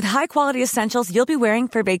bags with high-quality essentials you'll be wearing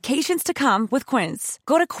for vacations to come with Quince.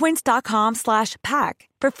 Go to quince.com/pack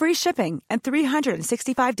for free shipping and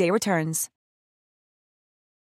 365-day returns.